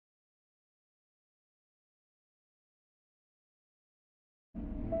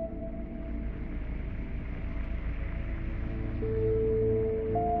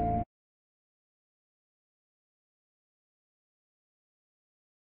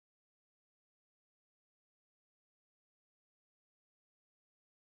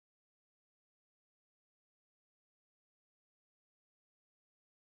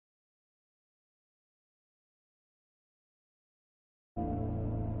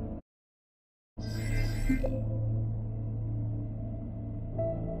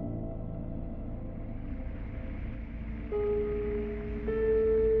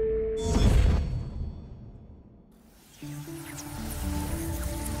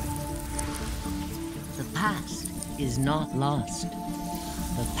The past is not lost.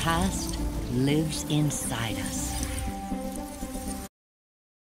 The past lives inside us.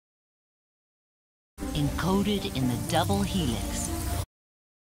 Encoded in the double helix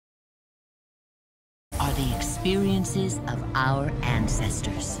are the experiences of our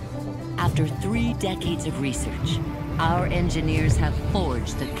ancestors. After 3 decades of research, our engineers have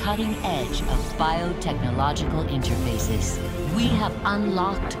forged the cutting edge of biotechnological interfaces. We have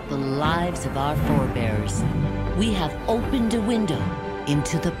unlocked the lives of our forebears. We have opened a window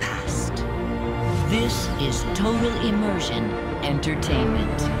into the past. This is total immersion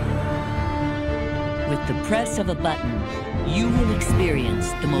entertainment. With the press of a button, you will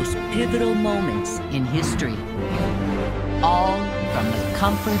experience the most pivotal moments in history, all from the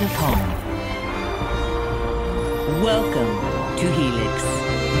comfort of home. Welcome to Helix,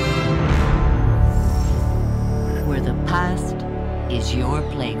 where the past is your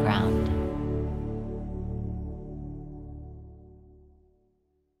playground.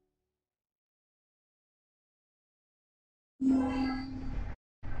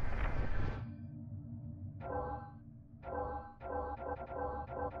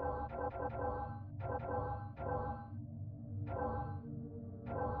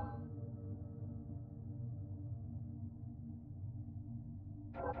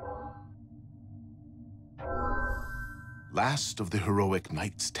 Last of the heroic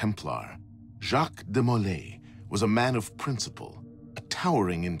Knights Templar, Jacques de Molay was a man of principle, a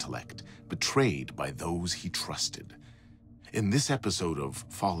towering intellect, betrayed by those he trusted. In this episode of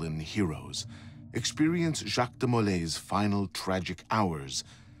Fallen Heroes, experience Jacques de Molay's final tragic hours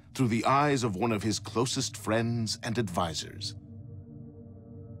through the eyes of one of his closest friends and advisors.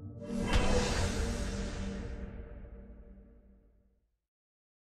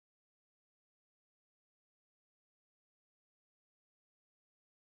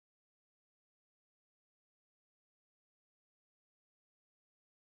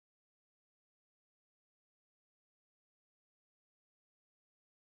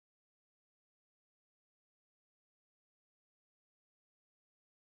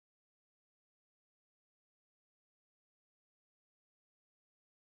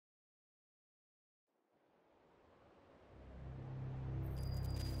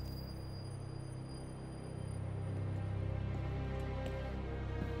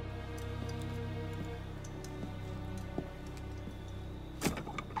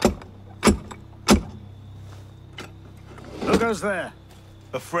 Who goes there?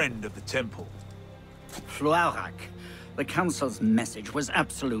 A friend of the temple. Fluarak. The Council's message was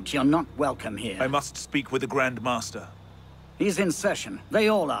absolute. You're not welcome here. I must speak with the Grand Master. He's in session. They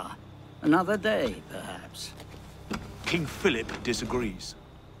all are. Another day, perhaps. King Philip disagrees.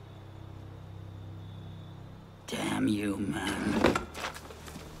 Damn you, man.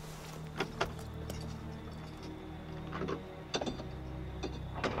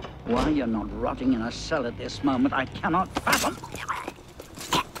 Why you're not rotting in a cell at this moment, I cannot fathom.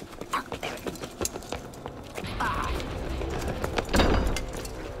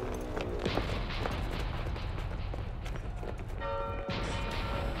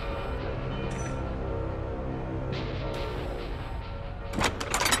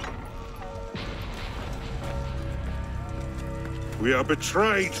 We are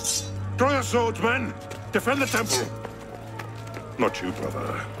betrayed! Draw your swords, men! Defend the temple! Not you,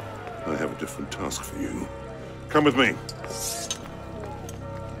 brother. I have a different task for you. Come with me.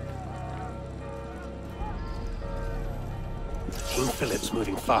 King Philip's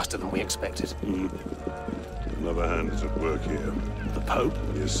moving faster than we expected. Another hand is at work here. The Pope?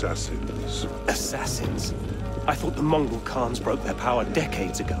 The Assassins. Assassins? I thought the Mongol Khans broke their power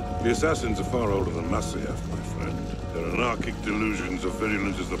decades ago. The Assassins are far older than Masyaf, my friend. Their anarchic delusions are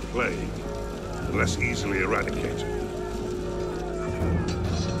virulent as the plague, and less easily eradicated.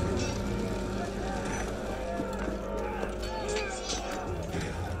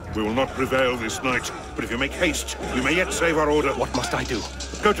 We will not prevail this night, but if you make haste, we may yet save our order. What must I do?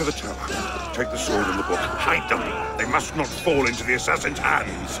 Go to the tower. Take the sword and the book. Hide them. They must not fall into the assassin's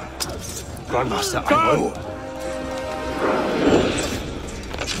hands. Grandmaster, I will.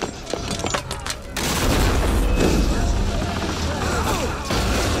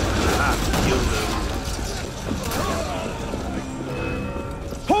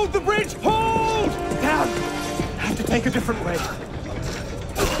 Hold the bridge! Hold! Down! I have to take a different way.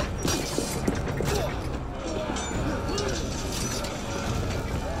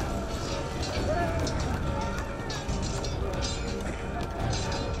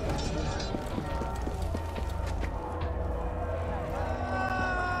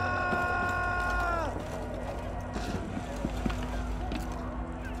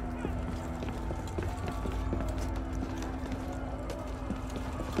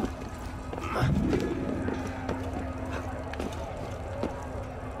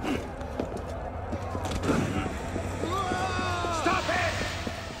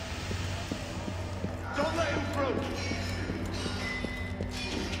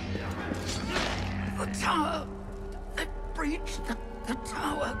 The tower! They've breached the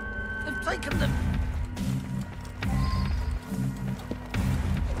tower! They've taken them!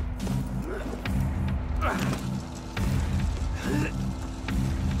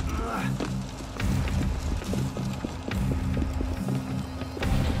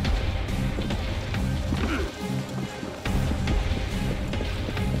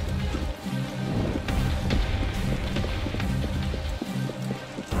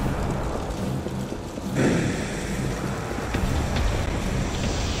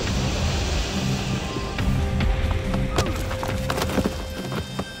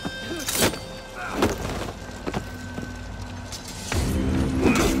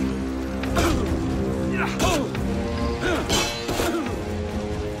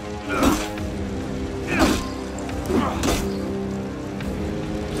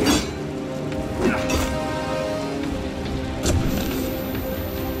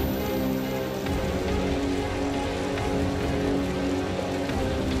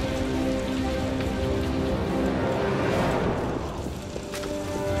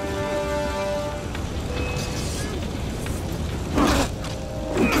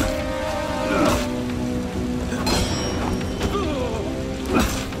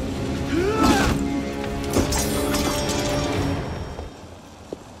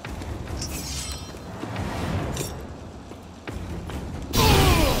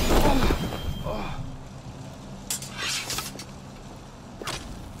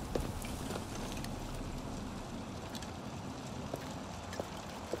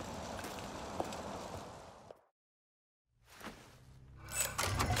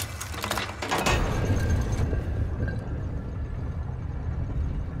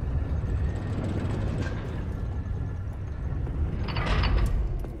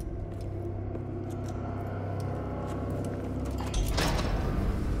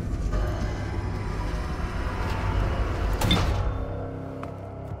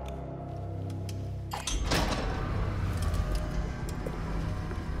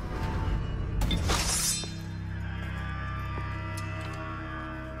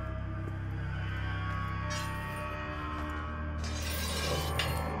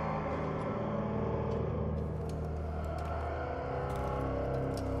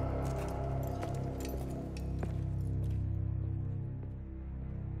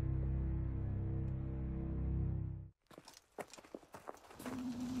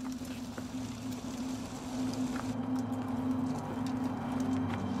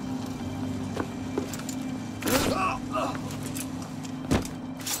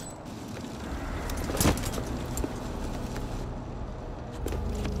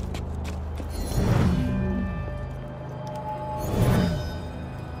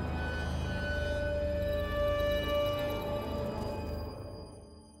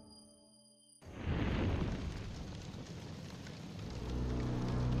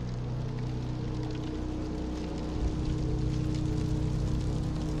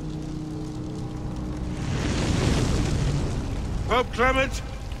 Pope Clement,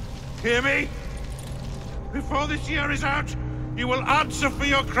 hear me? Before this year is out, you will answer for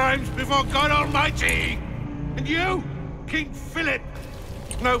your crimes before God Almighty! And you, King Philip,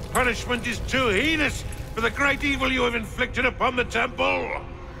 no punishment is too heinous for the great evil you have inflicted upon the temple!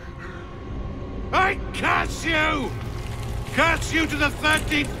 I curse you! Curse you to the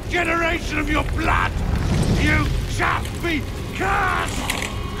 13th generation of your blood! You shall be cursed!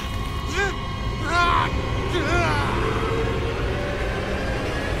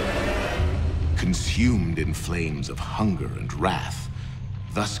 Consumed in flames of hunger and wrath,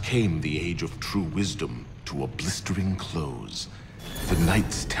 Thus came the age of true wisdom to a blistering close. The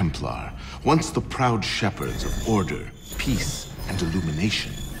Knights Templar, once the proud shepherds of order, peace, and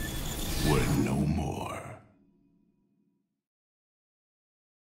illumination, were no more.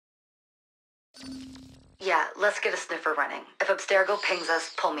 Yeah, let's get a sniffer running. If Abstergo pings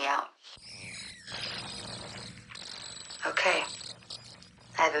us, pull me out. Okay.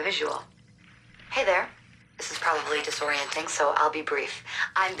 I have a visual. Hey there. This is probably disorienting, so I'll be brief.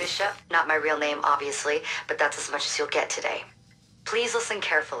 I'm Bishop, not my real name, obviously, but that's as much as you'll get today. Please listen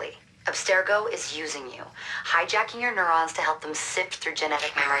carefully. Abstergo is using you, hijacking your neurons to help them sift through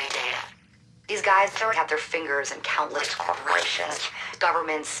genetic memory data. These guys already have their fingers in countless corporations,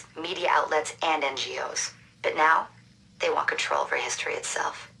 governments, media outlets, and NGOs. But now, they want control over history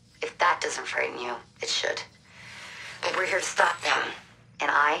itself. If that doesn't frighten you, it should. But we're here to stop them,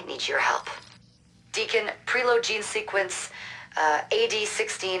 and I need your help. Deacon, preload gene sequence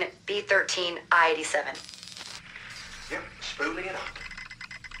AD16, B13, I87. Yep, spooling it up.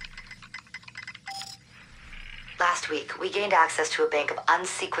 Last week, we gained access to a bank of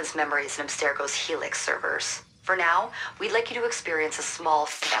unsequenced memories in Abstergo's Helix servers. For now, we'd like you to experience a small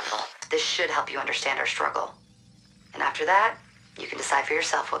sample. This should help you understand our struggle. And after that, you can decide for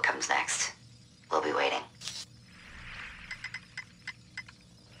yourself what comes next. We'll be waiting.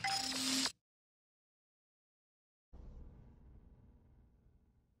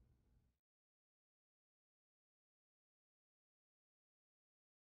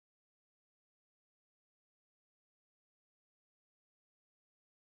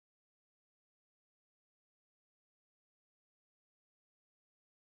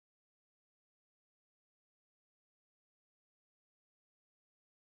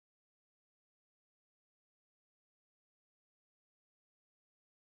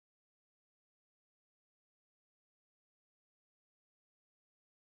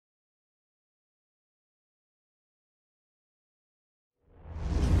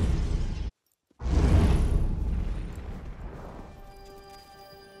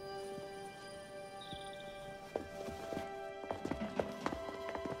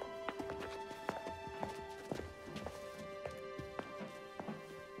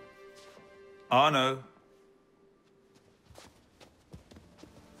 Arno.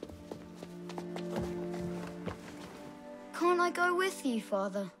 Can't I go with you,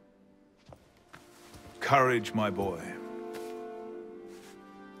 Father? Courage, my boy.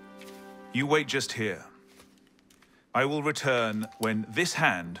 You wait just here. I will return when this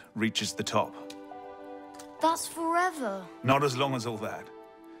hand reaches the top. That's forever. Not as long as all that.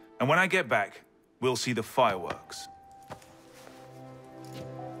 And when I get back, we'll see the fireworks.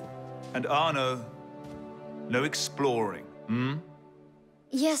 And Arno, no exploring, hmm?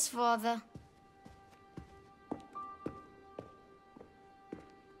 Yes, Father.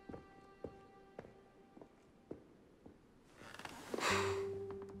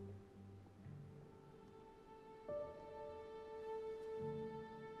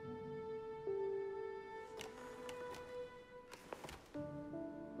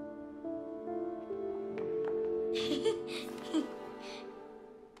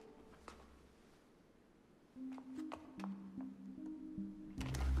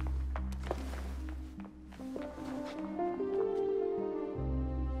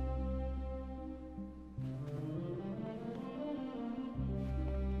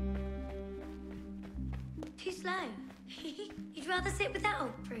 Too slow. You'd rather sit with that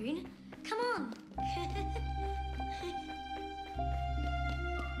old prune? Come on.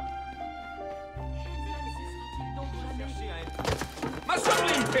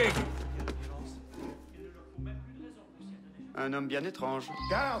 Un homme bien étrange.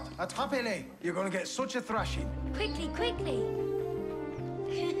 Garde, attrapez-les. You're gonna get such a thrashing. Quickly, quickly.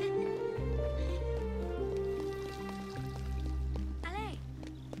 Allez.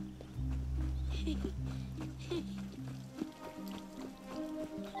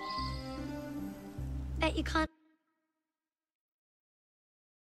 Bet you can't.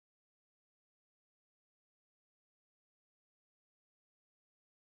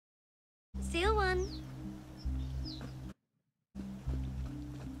 Steal one.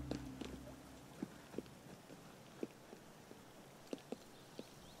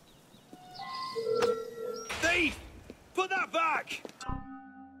 Thief! Put that back!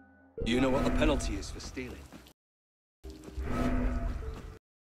 You know what the penalty is for stealing?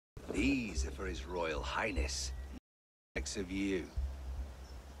 These are for His Royal Highness. Next of you.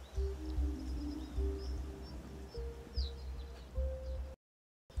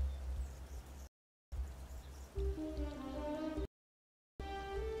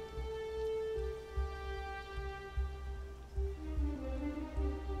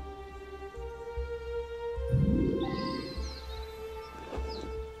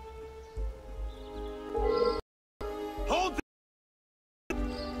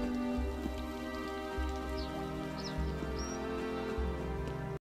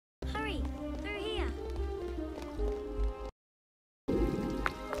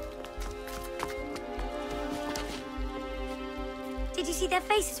 see their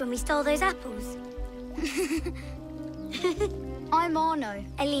faces when we stole those apples? I'm Arno.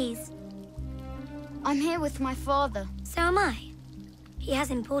 Elise. I'm here with my father. So am I. He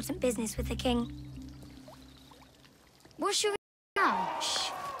has important business with the king. What should we do now? Shh.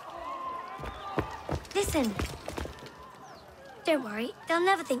 Listen. Don't worry, they'll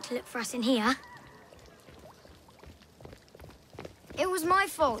never think to look for us in here. It was my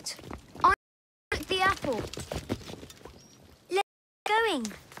fault. I took the apple. Let's get going.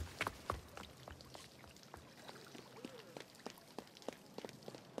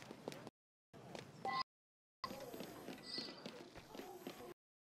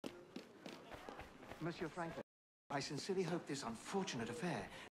 Monsieur Franklin, I sincerely hope this unfortunate affair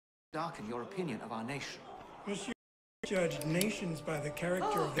darken your opinion of our nation. Monsieur judged nations by the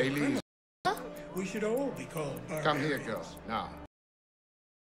character of the criminal. We should all be called barbarians. Come here, girl, now.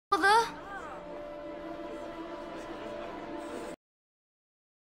 Father?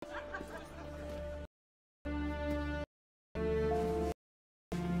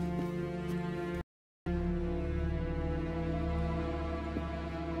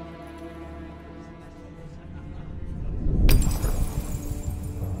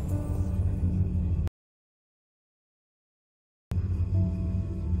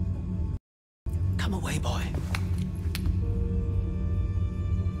 Come away, boy.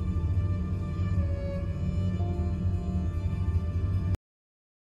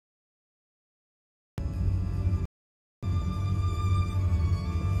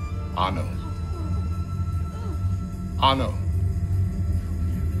 Arno. Arno.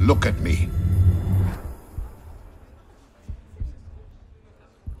 Look at me.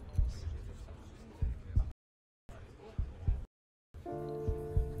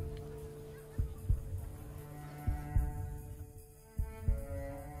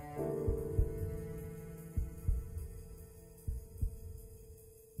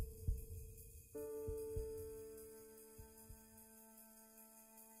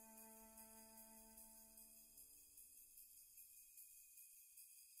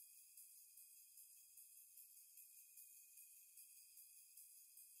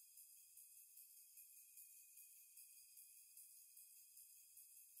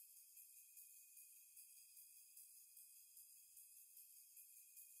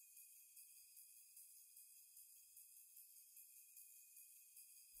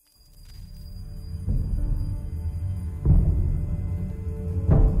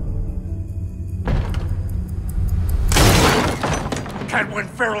 Can't win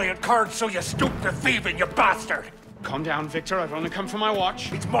fairly at cards, so you stoop to thieving, you bastard! Calm down, Victor. I've only come for my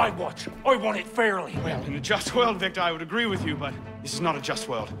watch. It's my watch. I want it fairly. Well, in a just world, Victor, I would agree with you, but this is not a just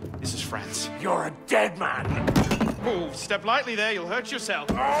world. This is France. You're a dead man. Oh, step lightly there. You'll hurt yourself.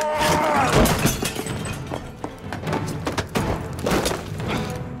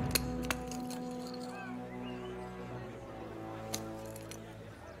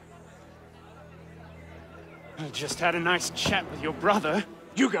 I just had a nice chat with your brother.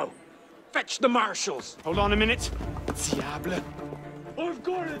 Hugo, fetch the marshals. Hold on a minute. Diable. I've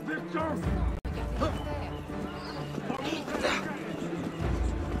got it, Victor.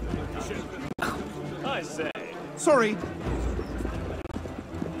 I say. Sorry.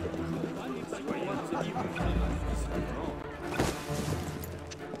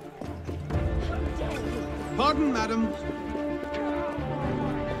 Pardon, madam.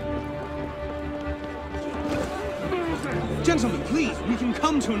 Gentlemen, please, we can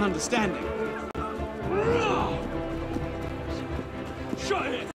come to an understanding. Shut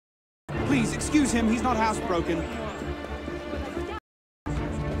it! Please, excuse him, he's not housebroken.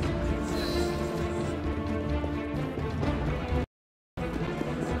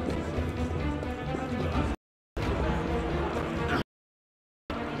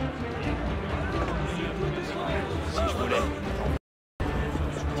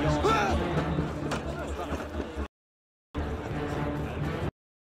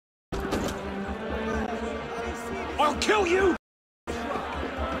 I'll kill you!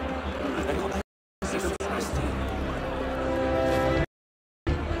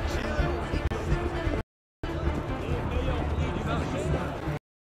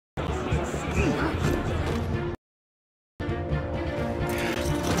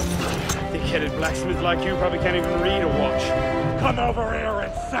 Thick-headed blacksmith like you probably can't even read a watch. Come over here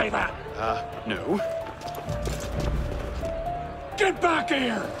and say that! No. Get back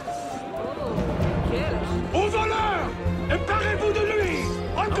here! Au voleur! Emparez-vous de lui!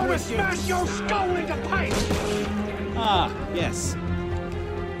 I'm gonna smash your skull into paste! Ah, yes.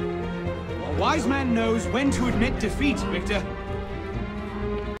 A wise man knows when to admit defeat, Victor.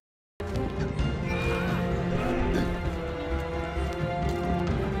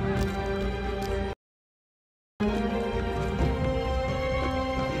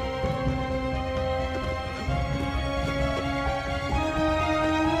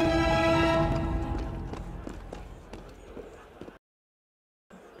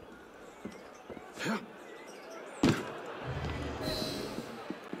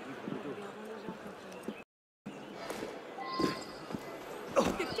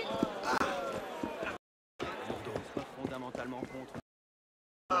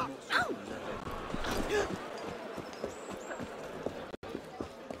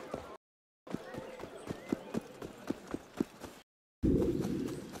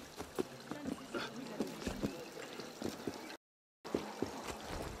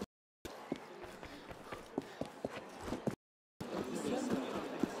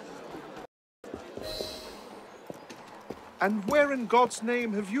 And where in God's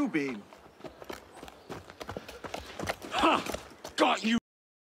name have you been? Ha! Got you,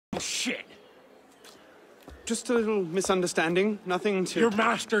 shit! Just a little misunderstanding, nothing to... Your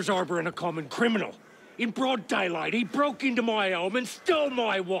master's harboring a common criminal. In broad daylight, he broke into my home and stole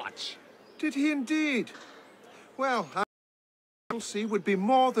my watch. Did he indeed? Well, I would be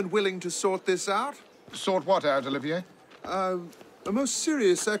more than willing to sort this out. Sort what out, Olivier? A most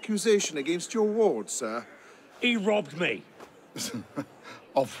serious accusation against your ward, sir. He robbed me.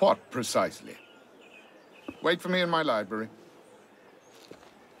 Of what, precisely? Wait for me in my library.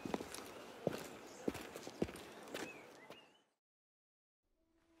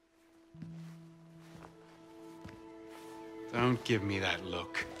 Don't give me that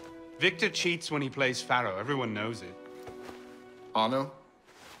look. Victor cheats when he plays Pharaoh. Everyone knows it. Arno?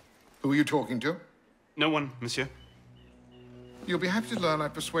 Who are you talking to? No one, monsieur. You'll be happy to learn I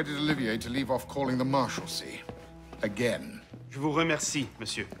persuaded Olivier to leave off calling the Marshalsea. Again. Je vous remercie,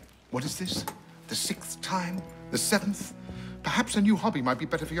 monsieur. What is this? The 6th time? The 7th? Perhaps a new hobby might be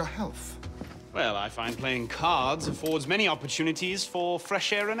better for your health. Well, I find playing cards affords many opportunities for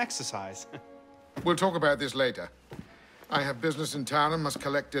fresh air and exercise. We'll talk about this later. I have business in town and must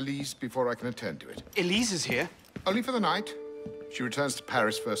collect Elise before I can attend to it. Elise is here? Only for the night. She returns to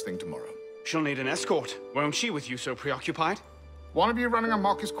Paris first thing tomorrow. She'll need an escort, won't she, with you so preoccupied? One of you running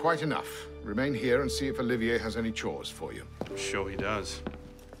amok is quite enough. Remain here and see if Olivier has any chores for you. I'm sure he does.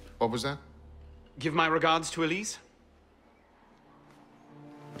 What was that? Give my regards to Elise.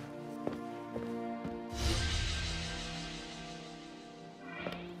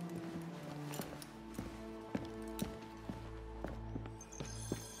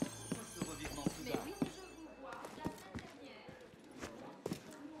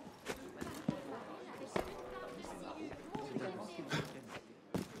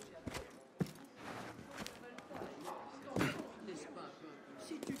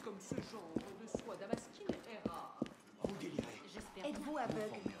 Êtes-vous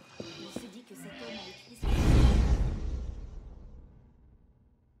aveugle? Il se dit que cet homme a écrit...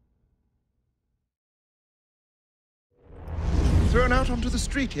 Thrown out onto the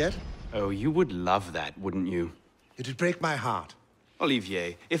street yet? Oh, you would love that, wouldn't you? It'd break my heart.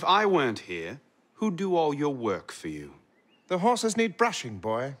 Olivier, if I weren't here, who'd do all your work for you? The horses need brushing,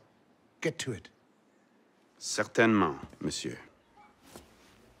 boy. Get to it. Certainement, monsieur.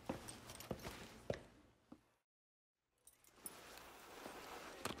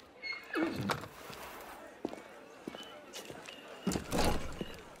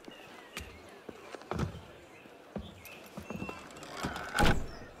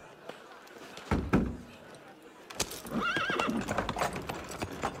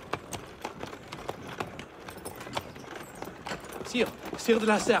 Sire de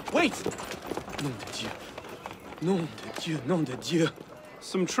la Serre, wait! Nom de Dieu. Nom de Dieu, nom de Dieu.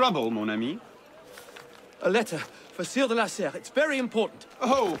 Some trouble, mon ami? A letter for Sire de la Serre. It's very important.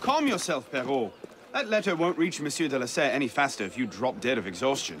 Oh, calm yourself, Perrault. That letter won't reach Monsieur de la Serre any faster if you drop dead of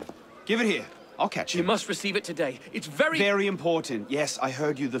exhaustion. Give it here. I'll catch You him. must receive it today. It's very... Very important. Yes, I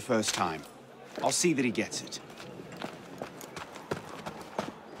heard you the first time. I'll see that he gets it.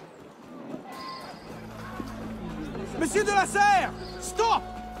 Monsieur de la Serre! Stop!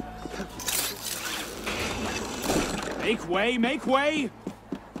 Make way, make way!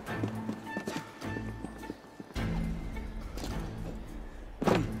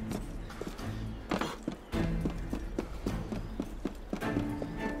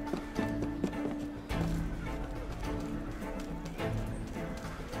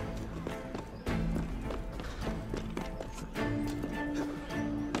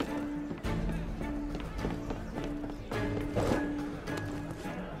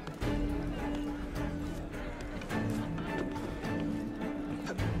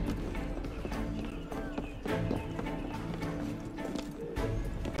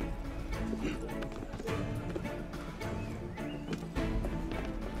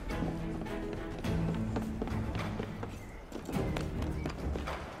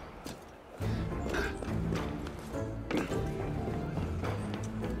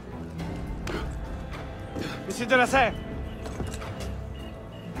 Monsieur de la Serre!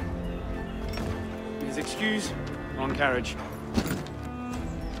 His excuse, on carriage.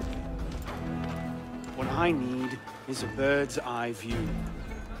 What I need is a bird's eye view.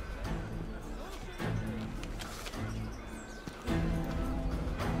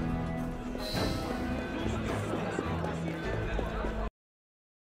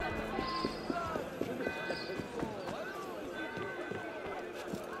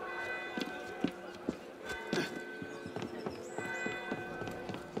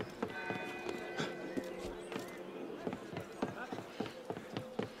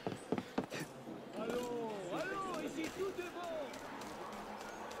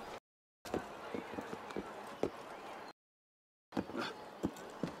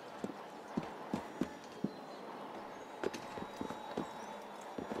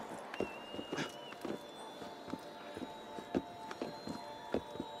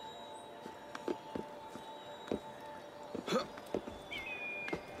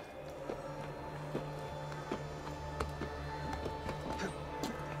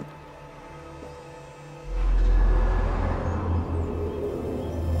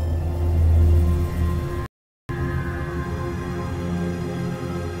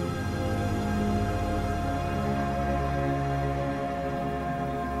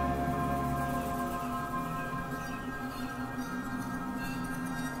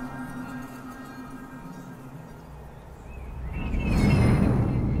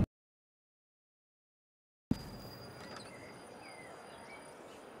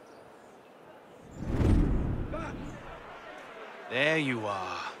 There you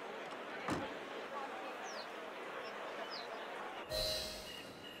are.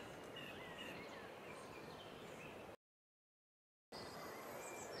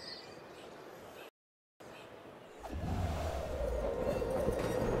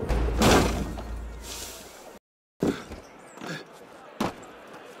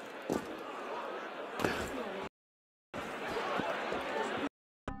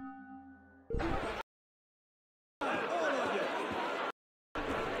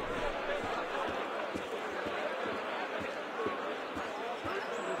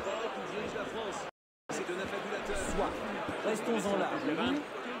 Restons-en là.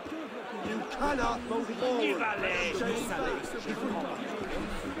 You cannot move forward.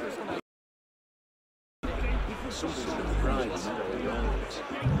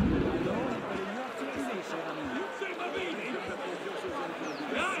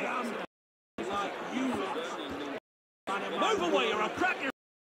 Move away or I'll crack your...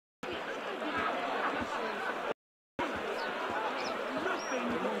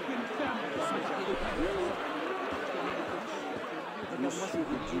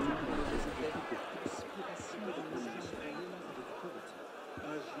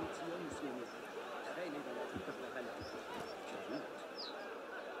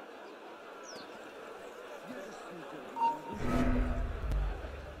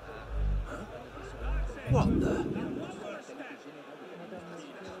 What the?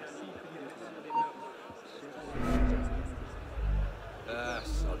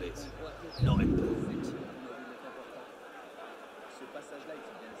 Sod it. Not important. Ce passage-là est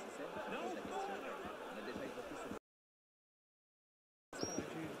bien nécessaire pour poser la question. On a déjà évoqué ce...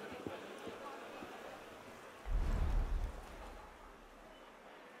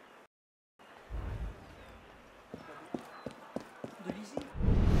 De l'Isy.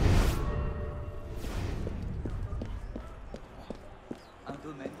 Un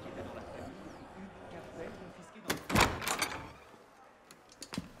domaine qui était dans la famille, une capelle confisquée dans le...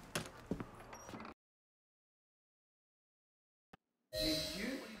 Les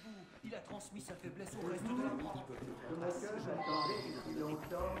dieux, il a transmis sa faiblesse au reste de l'ami.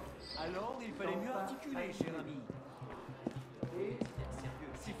 Alors, il fallait mieux articuler, cher ami.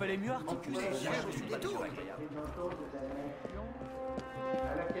 S'il fallait mieux articuler, cher ami.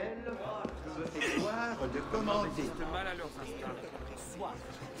 À laquelle je me fais gloire de commander. mal à leurs instincts. Soit,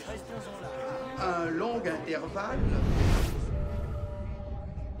 restons-en là. Un long intervalle.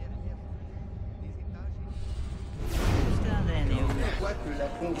 Je crois que la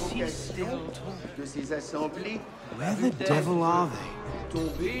convocation de ces assemblées Where the devil are they?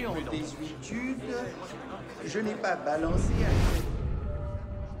 tombée en désuétude. Je n'ai pas balancé à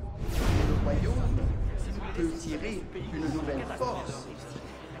le royaume peut tirer une nouvelle force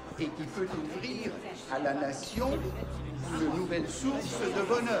et qui peut ouvrir à la nation une nouvelle source de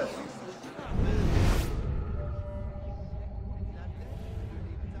bonheur.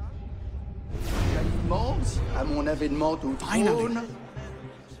 Immense à mon avènement au trône,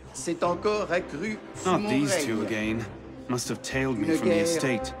 c'est encore accru sous Not mon these two règne. again. Must have tailed me Une from the guerre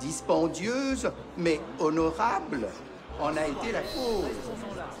estate. dispendieuse, mais honorable, en a été la cause.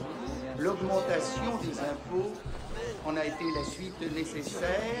 L'augmentation des impôts en a été la suite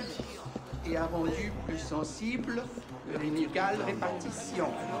nécessaire et a rendu plus sensible l'inégale répartition.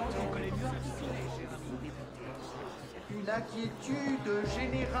 Une inquiétude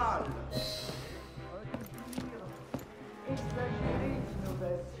générale. Exagérée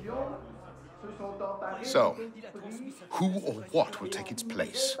d'innovation se sont emparées So, d'esprit. who or what will take its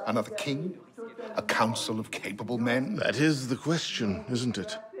place? Another king? A council of capable men? That is the question, isn't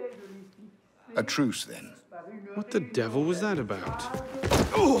it? A truce, then. What the devil was that about?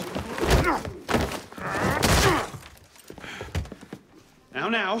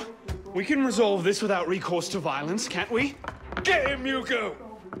 Now, we can resolve this without recourse to violence, can't we? Get him, Hugo!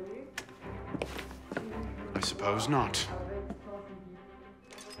 I suppose not.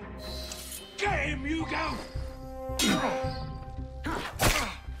 Get him, Hugo!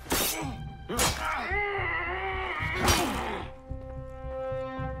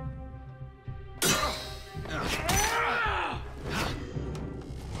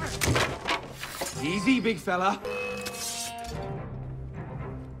 Easy, big fella.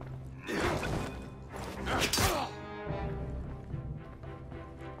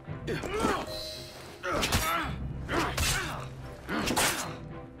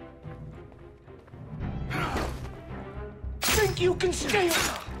 Think you can steal?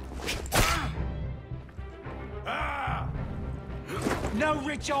 No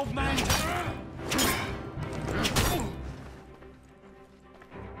rich old man.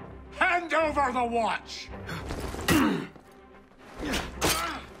 Hand over the watch.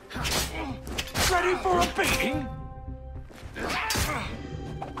 Ready for a beating?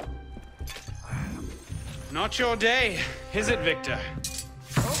 Not your day, is it, Victor?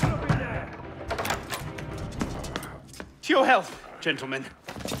 To your health, gentlemen.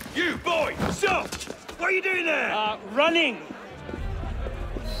 You, boy, stop! What are you doing there? Running!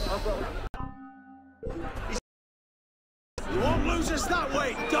 You won't lose us that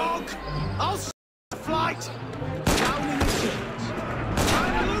way, dog! I'll flight! Down in the church!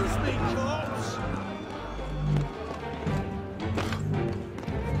 Trying to lose me, corpse!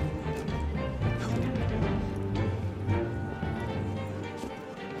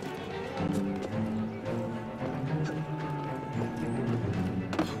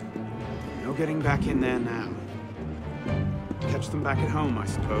 No getting back in there now. Catch them back at home, I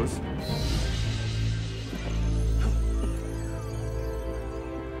suppose.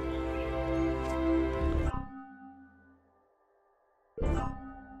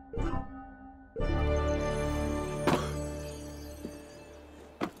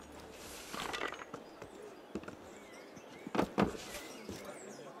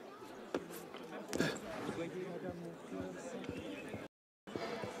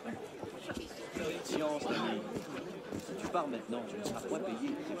 Si tu pars maintenant, tu ne seras point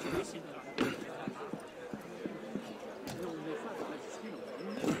payé.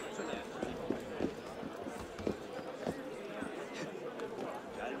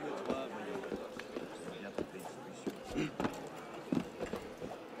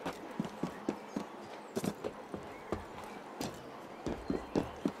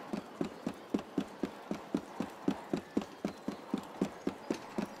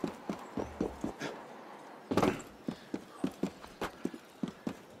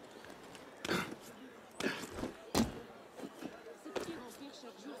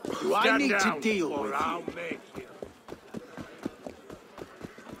 Do I need to deal with you?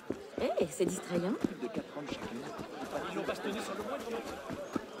 Eh, c'est distrayant. De 4 ans chacun. Ils l'ont bastonné sur le moindre mètre.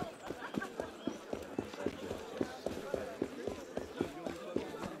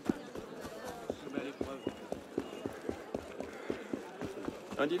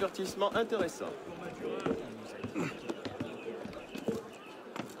 Un divertissement intéressant.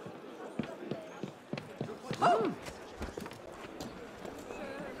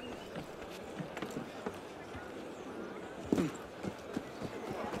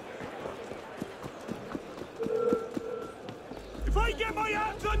 If I get my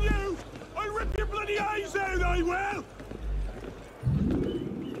hands on you, I'll rip your bloody eyes out, I will!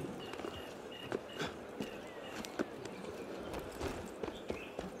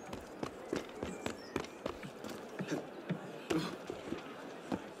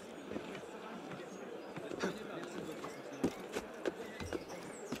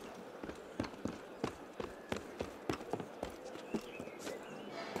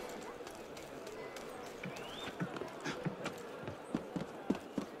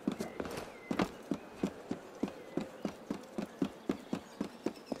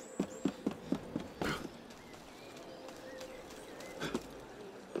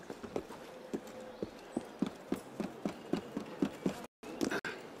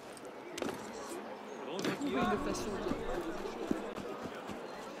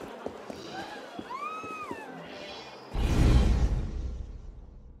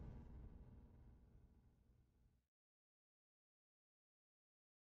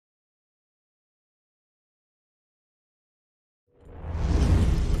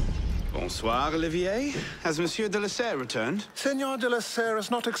 Bonsoir, Olivier. Has Monsieur de la Serre returned? Senor de la Serre is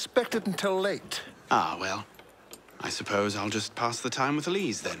not expected until late. Ah, well. I suppose I'll just pass the time with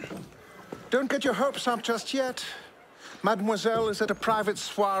Elise, then. Don't get your hopes up just yet. Mademoiselle is at a private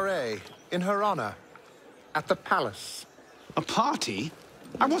soirée in her honor at the palace. A party?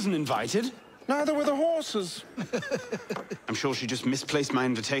 I wasn't invited. Neither were the horses. I'm sure she just misplaced my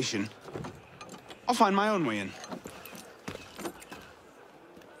invitation. I'll find my own way in.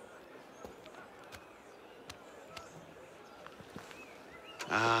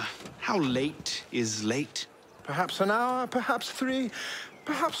 How late is late? Perhaps an hour, perhaps 3,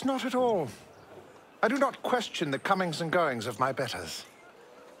 perhaps not at all. I do not question the comings and goings of my betters.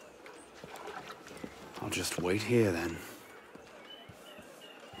 I'll just wait here, then.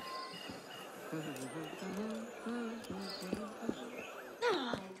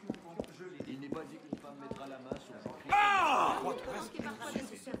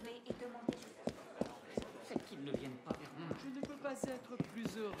 Je ne peux pas être plus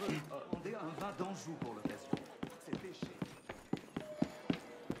heureux. Demandez un vin d'Anjou pour l'occasion. C'est péché.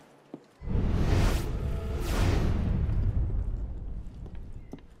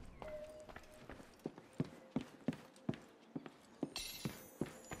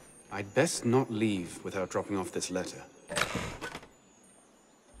 I'd best not leave without dropping off this letter.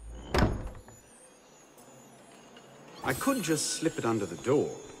 I could just slip it under the door.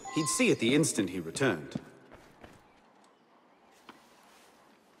 He'd see it the instant he returned.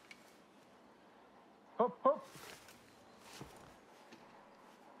 Hop, hop.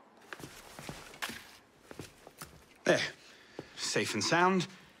 There. Safe and sound,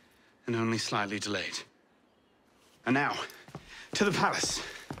 and only slightly delayed. And now, to the palace.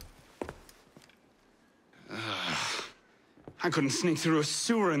 I couldn't sneak through a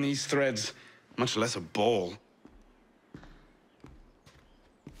sewer in these threads, much less a ball.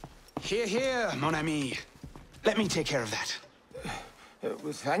 Here, here, mon ami. Let me take care of that.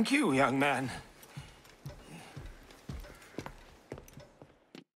 Well, thank you, young man.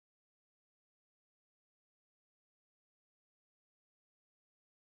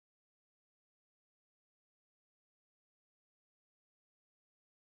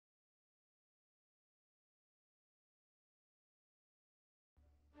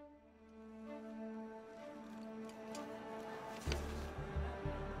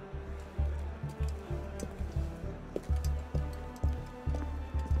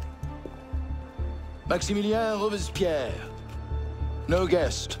 Maximilien Robespierre. No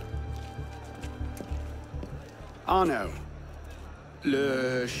guest. Arnaud.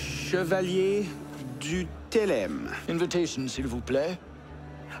 Le Chevalier du Télème. Invitation, s'il vous plaît.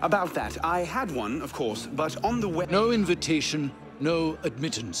 About that, I had one, of course, but on the way... No invitation, no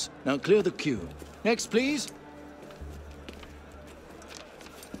admittance. Now clear the queue. Next, please.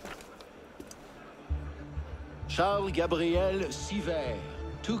 Charles Gabriel Siver.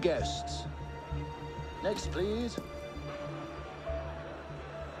 2 guests. Next, please.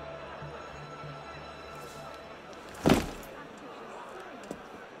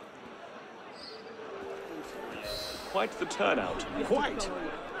 Quite the turnout. Quite.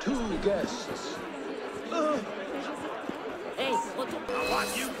 2 guests. Hey, I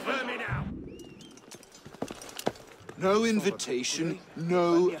want you firmly now. No invitation,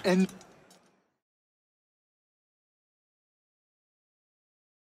 no end.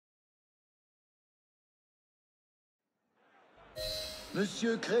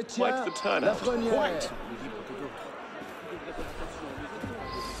 Monsieur Chrétien, Quite the turnout. Lafrenière. Quite.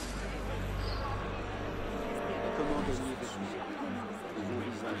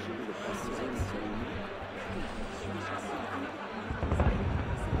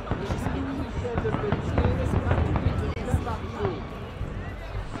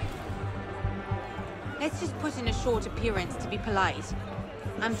 Let's just put in a short appearance to be polite.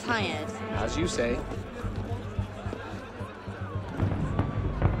 I'm tired. As you say.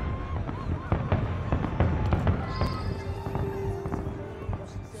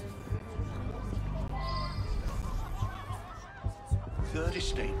 Third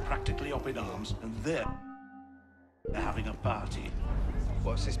Estate practically up in arms, and they're having a party.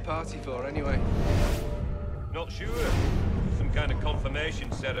 What's this party for, anyway? Not sure. Some kind of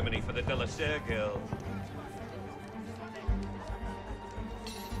confirmation ceremony for the De La Serre girl.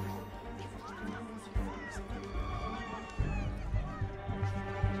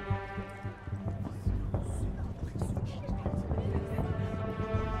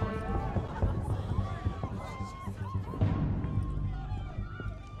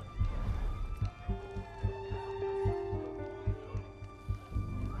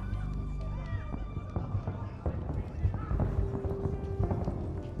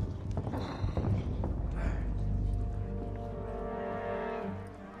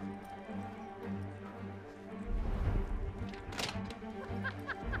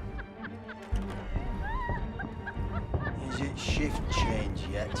 change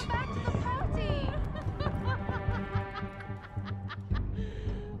yet.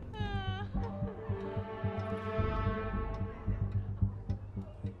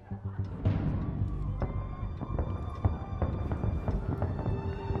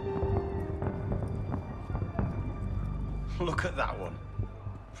 Look at that one.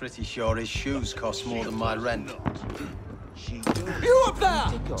 Pretty sure his shoes cost more than my rent. You up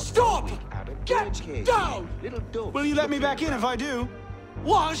there! Stop! Get down! Will you let me back in if I do?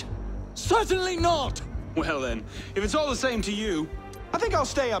 What? Certainly not! Well then, if it's all the same to you, I think I'll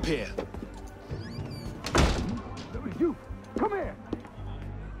stay up here. You, come here!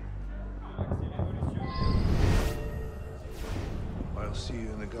 I'll see you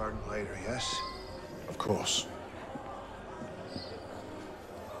in the garden later, yes? Of course.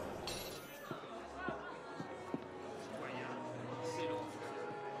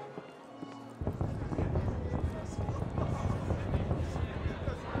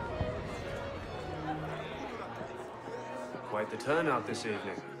 Quite the turnout this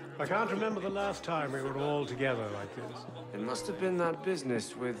evening. I can't remember the last time we were all together like this. It must have been that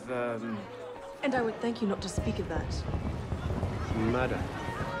business with, And I would thank you not to speak of that. Madam.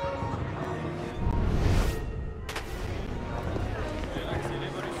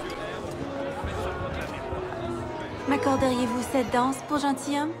 M'accorderiez-vous cette danse pour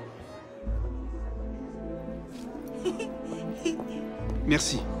gentilhomme?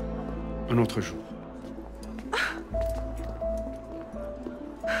 Merci. Un autre jour.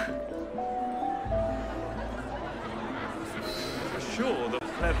 Sure, the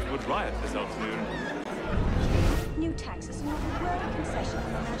plebs would riot this afternoon. New taxes are not a rare concession on the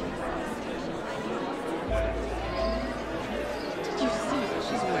magic Did you see what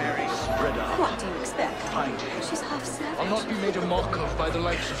she's wearing? Spread out. What do you expect? Hide. She's half savage. I'll not be made a mock of by the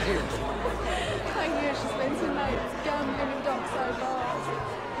likes of him. I hear she spends her nights gambling in dockside bars.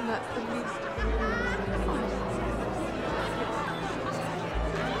 And that's the least of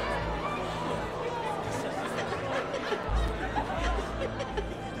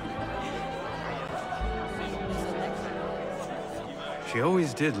She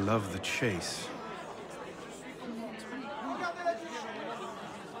always did love the chase.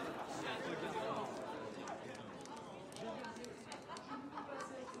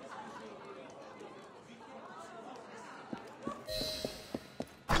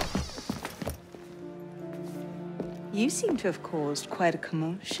 You seem to have caused quite a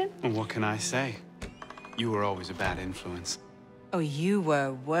commotion. Well, what can I say? You were always a bad influence. Oh, you were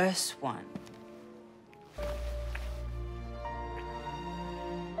a worse one.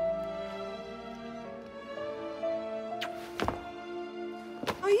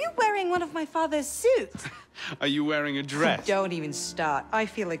 Are you wearing one of my father's suits? Are you wearing a dress? Don't even start. I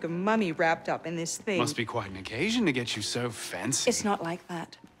feel like a mummy wrapped up in this thing. Must be quite an occasion to get you so fancy. It's not like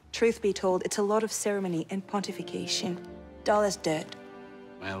that. Truth be told, it's a lot of ceremony and pontification. Dull as dirt.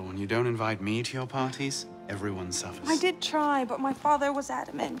 Well, when you don't invite me to your parties, everyone suffers. I did try, but my father was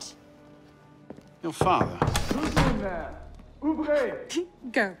adamant. Your father? Who's in there? Ouvrez!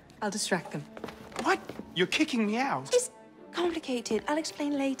 Go. I'll distract them. What? You're kicking me out? It's complicated. I'll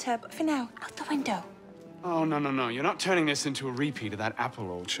explain later, but for now, out the window. Oh, no. You're not turning this into a repeat of that apple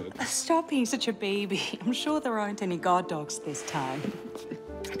orchard. Stop being such a baby. I'm sure there aren't any guard dogs this time.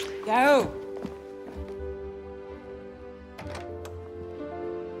 Go!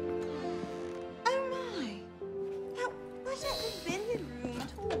 Oh my! That wasn't the billiard room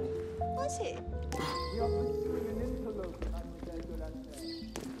at all, was it? We are pursuing an interloper, Mademoiselle de la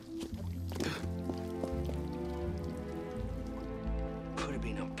Serre. Could have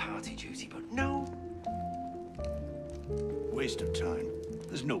been on party duty, but no. Waste of time.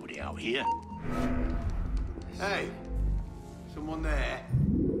 There's nobody out here. Hey, someone there?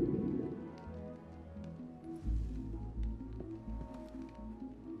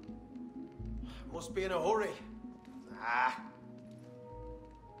 Must be in a hurry. Ah.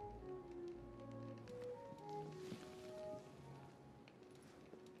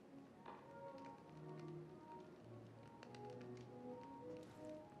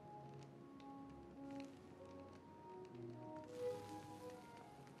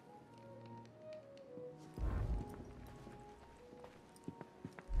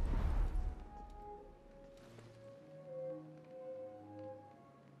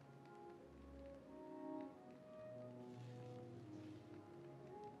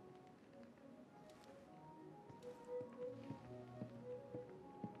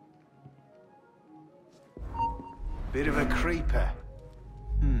 Bit of a creeper.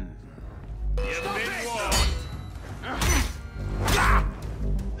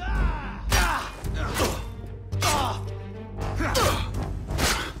 Stop it!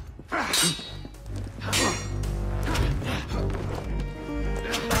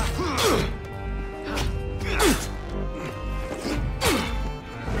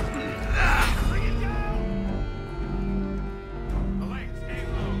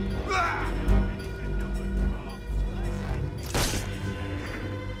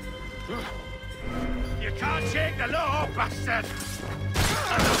 bastard!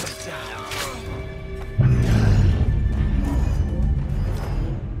 Another down.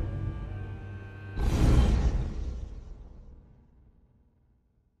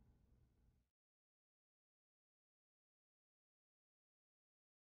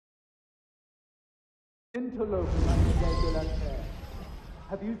 Interloper, Mademoiselle de la Terre.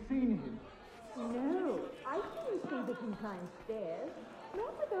 Have you seen him? No, I couldn't see the confined stairs.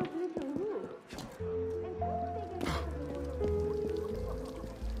 Not with those little roofs. And how did they get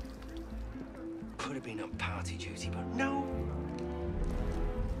Could have been on party duty, but no.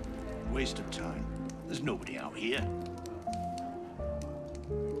 Waste of time. There's nobody out here.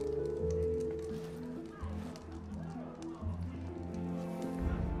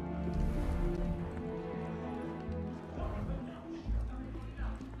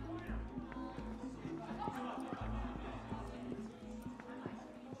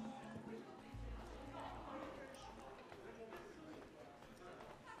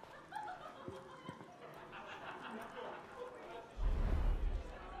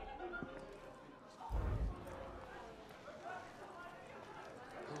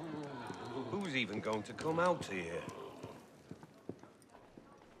 Who's even going to come out here?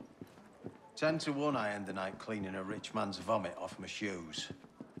 10 to 1 I end the night cleaning a rich man's vomit off my shoes.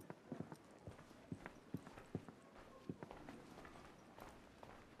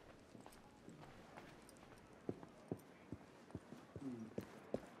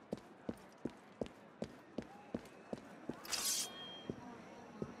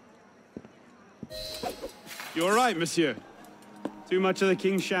 You all right, monsieur? Too much of the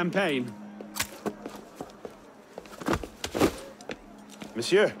king's champagne?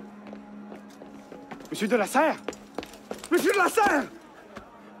 Monsieur? Monsieur de la Serre! Monsieur de la Serre!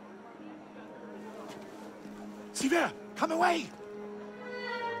 Sylvain, come away!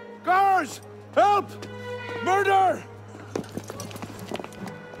 Guards! Help! Murder!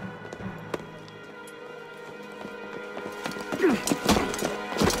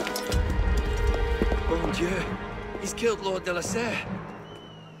 Mon Dieu! He's killed Lord de la Serre.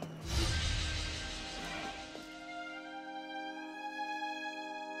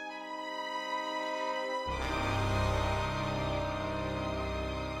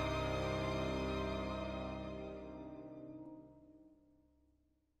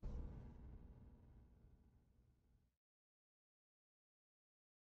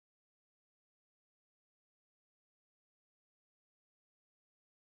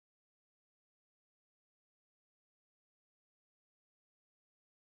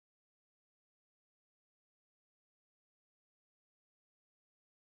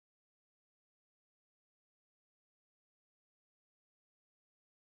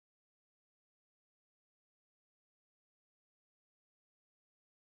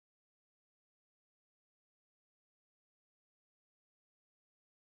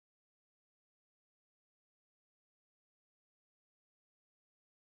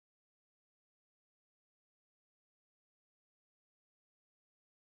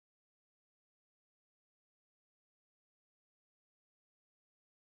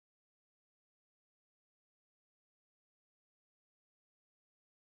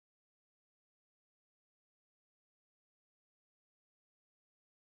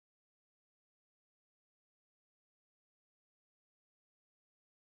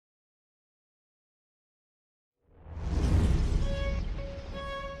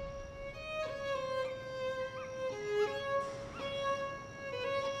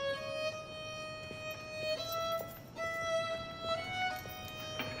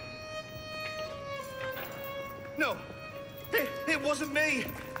 No, it wasn't me.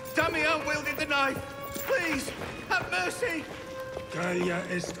 Damian wielded the knife. Please, have mercy. Talia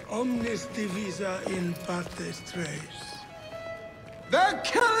est omnis divisa in partes tres. They're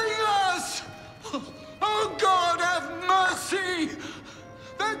killing us! Oh, God, have mercy!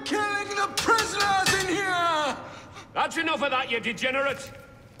 They're killing the prisoners in here! That's enough of that, you degenerate!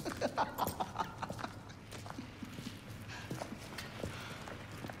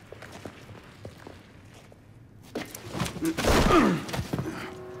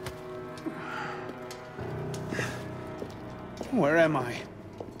 Where am I?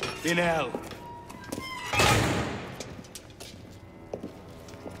 In hell.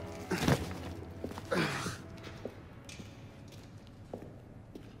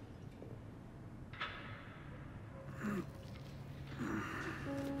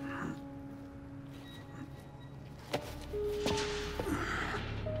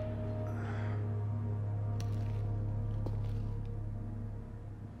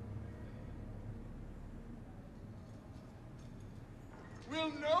 Will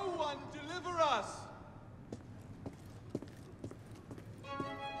no one deliver us?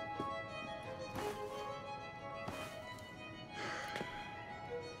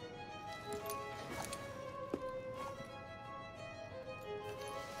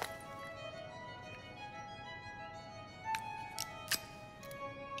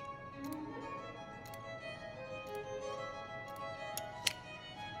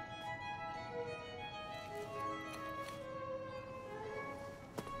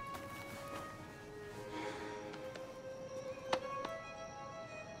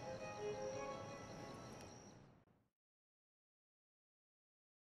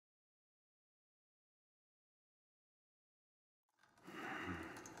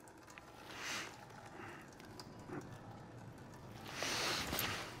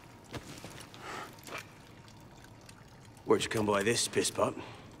 Where'd you come by this, pisspot?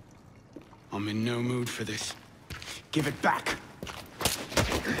 I'm in no mood for this. Give it back!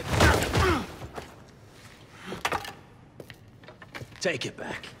 Take it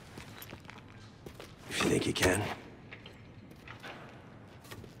back. If you think you can.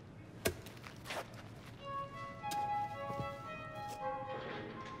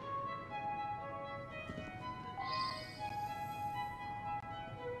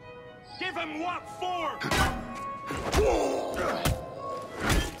 Give him what for?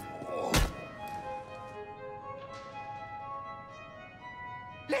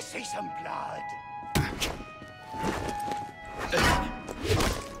 Let's see some blood.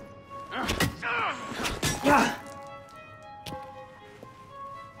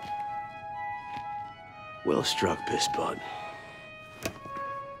 Well struck, pisspot.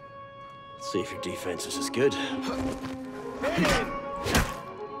 Let's see if your defense is as good.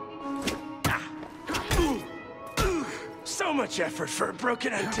 So much effort for a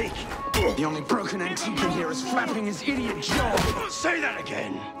broken antique. The only broken antique in here is flapping his idiot jaw. Say that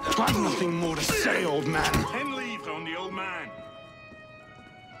again. I've nothing more to say, old man. 10 leaves on the old man.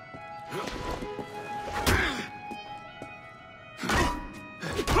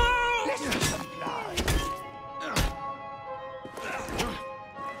 Let's see some blood.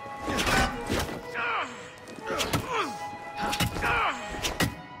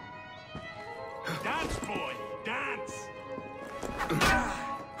 Dance, boy, dance.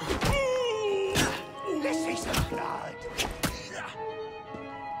 Let's see some blood.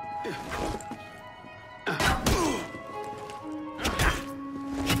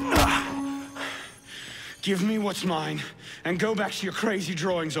 Give me what's mine, and go back to your crazy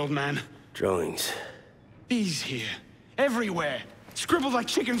drawings, old man. Drawings? These here. Everywhere. Scribbled like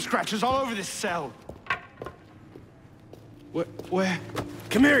chicken scratches all over this cell. Where?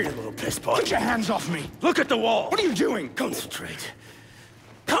 Come here, you little pisspot. Get your hands off me! Look at the wall! What are you doing? Concentrate.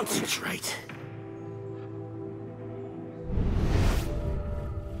 Concentrate.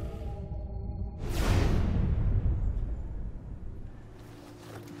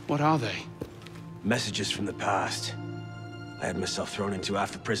 What are they? Messages from the past. I had myself thrown into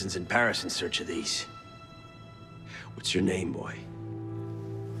half the prisons in Paris in search of these. What's your name, boy?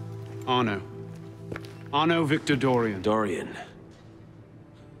 Arno. Arno Victor Dorian. Dorian.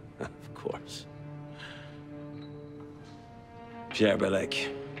 Of course. Pierre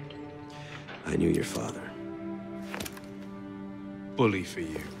Belec. I knew your father. Bully for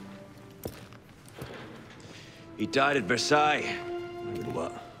you. He died at Versailles. In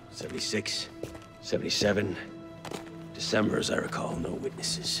what? 76? 77? December, as I recall, no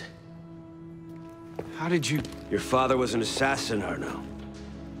witnesses. How did you... Your father was an assassin, Arno.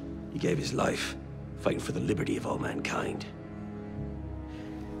 He gave his life, fighting for the liberty of all mankind.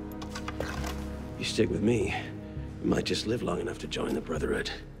 You stick with me, you might just live long enough to join the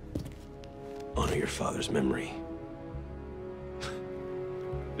Brotherhood. Honor your father's memory.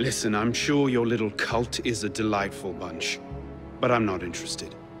 Listen, I'm sure your little cult is a delightful bunch, but I'm not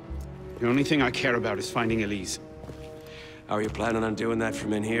interested. The only thing I care about is finding Elise. How are you planning on doing that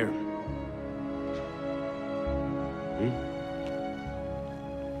from in here?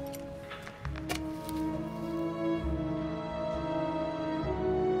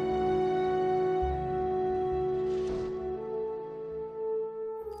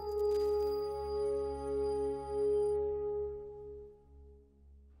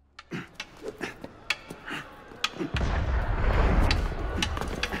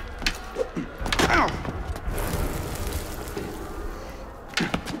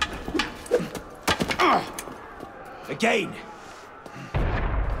 Again!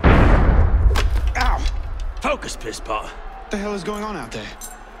 Ow! Focus, pisspot. What the hell is going on out there?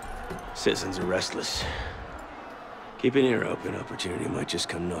 Citizens are restless. Keep an ear open. Opportunity might just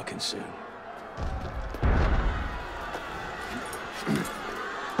come knocking soon.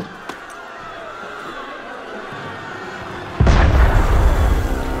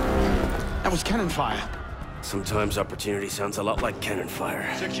 That was cannon fire. Sometimes opportunity sounds a lot like cannon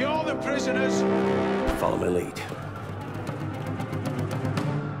fire. Secure the prisoners. Follow my lead.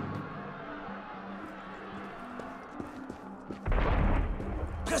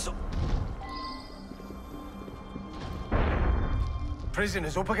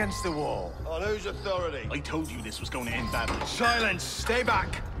 Prisoners up against the wall. On whose authority? I told you this was going to end badly. Silence! Stay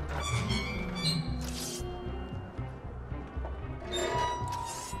back!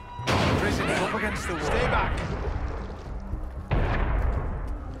 Prisoners up against the wall. Stay back!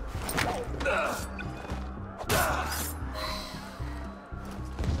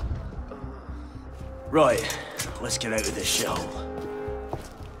 Right, let's get out of this shell.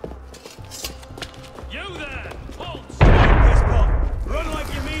 You there! Halt!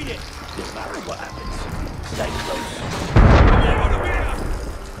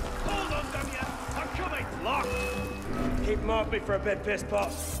 me for a bit, piss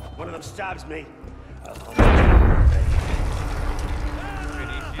pot. One of them stabs me.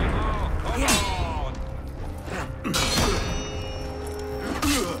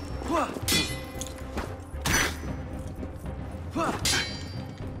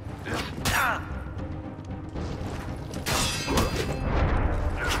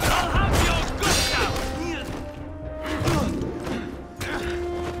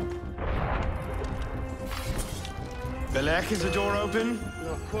 Belek, is the door open?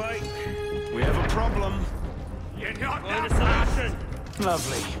 Not quite. We have a problem. You're not going to solution.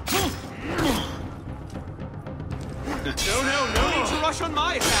 Lovely. No need to rush on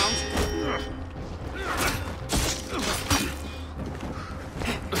my account.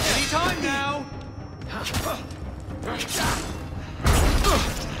 Anytime now.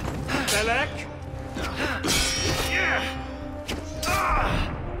 Belek?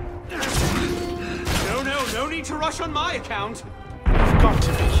 No need to rush on my account. You've got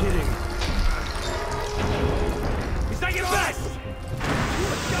to be kidding. Is that your best?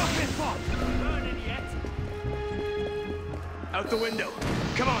 Let's go, piss pot. Burning yet? Out the window.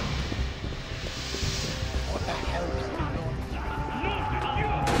 Come on. What the hell is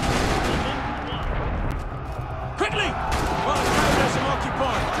Quickly! Well, the crowd has him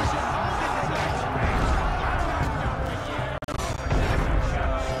occupied.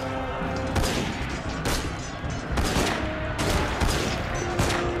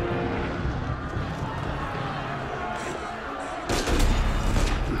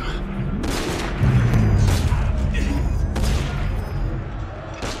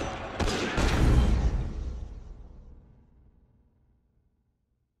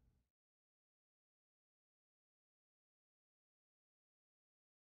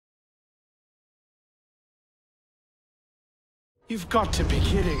 You've got to be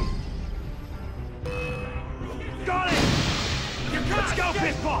kidding. Got it! Let's go,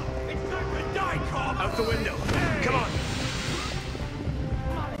 piss pot! It's time to die, cop! Out the window. Come on.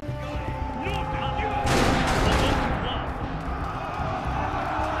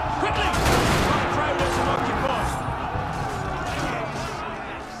 Quickly! Well, the crowd has him occupied.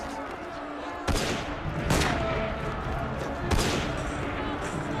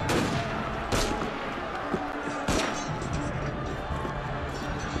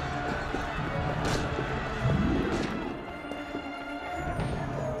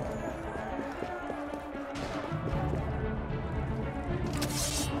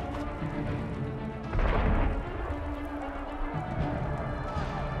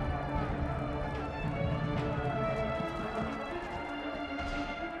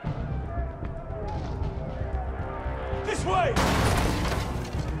 This way!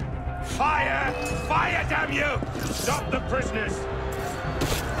 Fire! Fire, damn you! Stop the prisoners!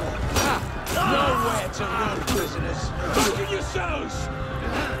 Nowhere to run, prisoners. Back in yourselves!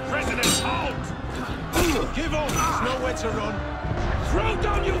 Prisoners, halt! Give on, there's nowhere to run. Throw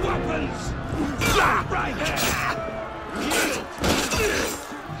down your weapons! Right there! Yield!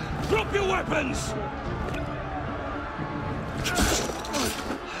 Drop your weapons!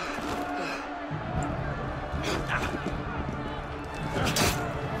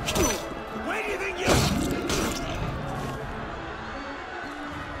 Where do you think you...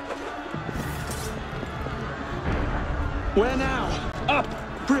 Where now? Up!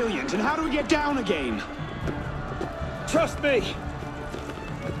 Brilliant. And how do we get down again? Trust me!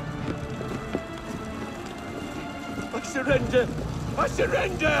 I surrender! I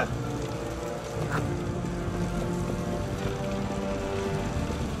surrender!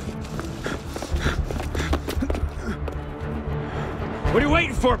 What are you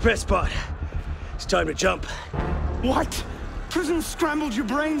waiting for, pisspot? It's time to jump. What? Prison scrambled your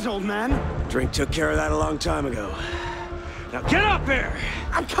brains, old man. Drink took care of that a long time ago. Now get up here!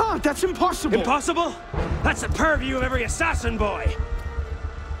 I can't, that's impossible. Impossible? That's the purview of every assassin boy.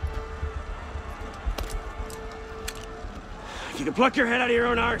 If you can pluck your head out of your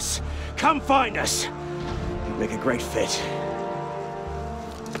own arse, come find us. You'd make a great fit.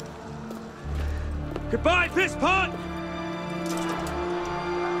 Goodbye, pisspot!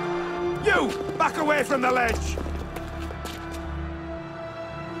 You! Back away from the ledge!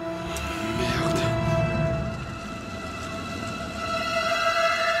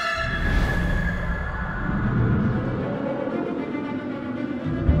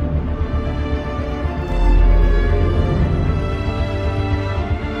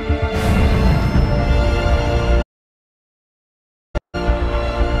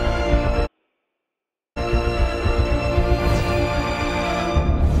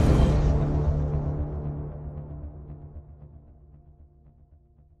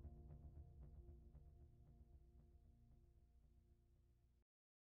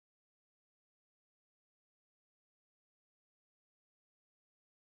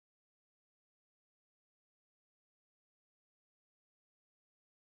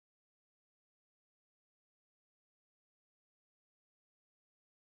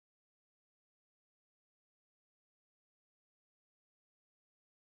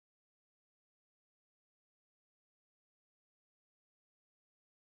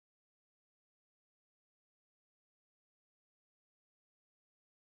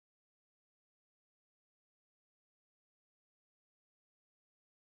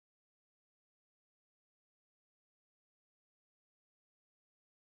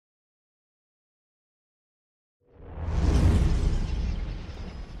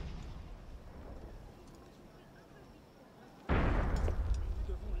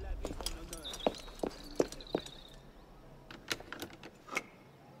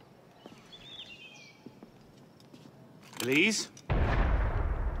 Elise?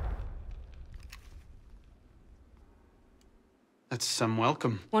 That's some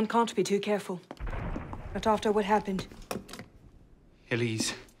welcome. One can't be too careful. Not after what happened.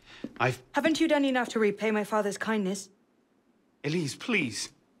 Elise, Haven't you done enough to repay my father's kindness? Elise, please.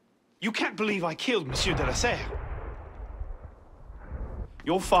 You can't believe I killed Monsieur de la Serre.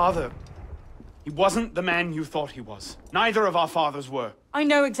 Your father, he wasn't the man you thought he was. Neither of our fathers were. I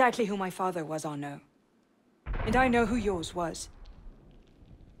know exactly who my father was, Arnaud. And I know who yours was.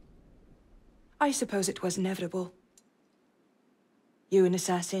 I suppose it was inevitable. You an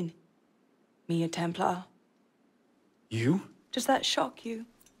assassin, me a Templar. You? Does that shock you?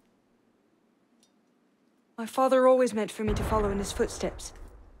 My father always meant for me to follow in his footsteps.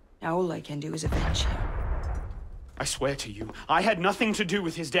 Now all I can do is avenge him. I swear to you, I had nothing to do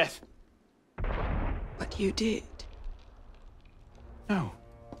with his death. But you did. No.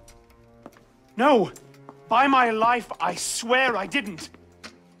 No! By my life, I swear I didn't.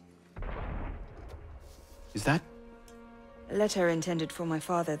 Is that? A letter intended for my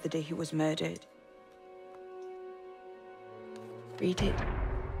father the day he was murdered. Read it.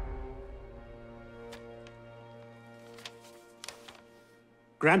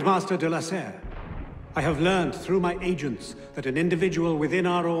 Grandmaster de la Serre, I have learned through my agents that an individual within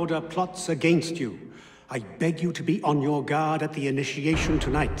our order plots against you. I beg you to be on your guard at the initiation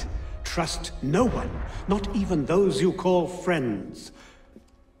tonight. Trust no one, not even those you call friends.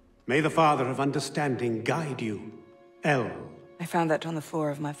 May the Father of Understanding guide you. L. I found that on the floor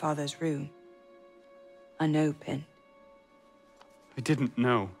of my father's room. A no pin. I didn't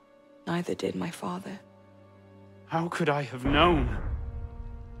know. Neither did my father. How could I have known?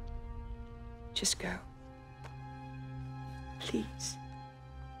 Just go. Please.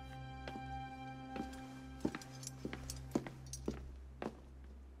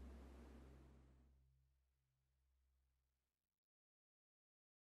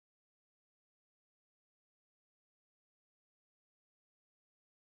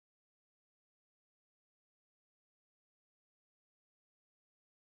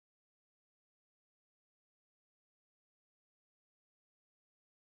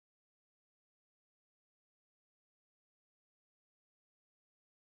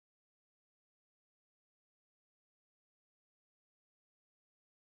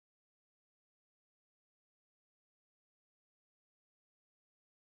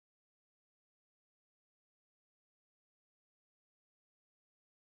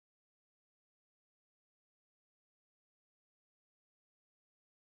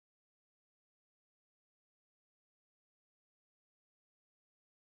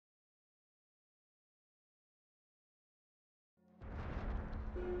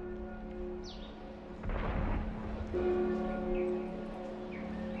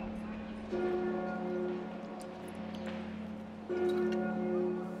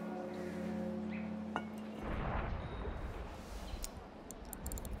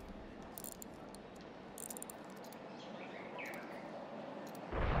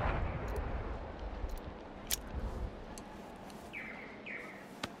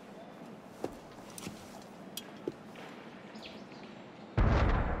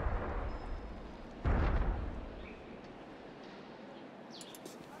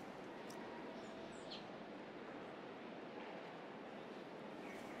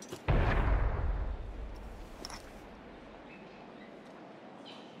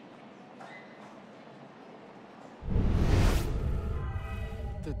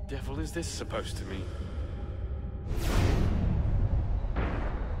 The devil is this supposed to mean?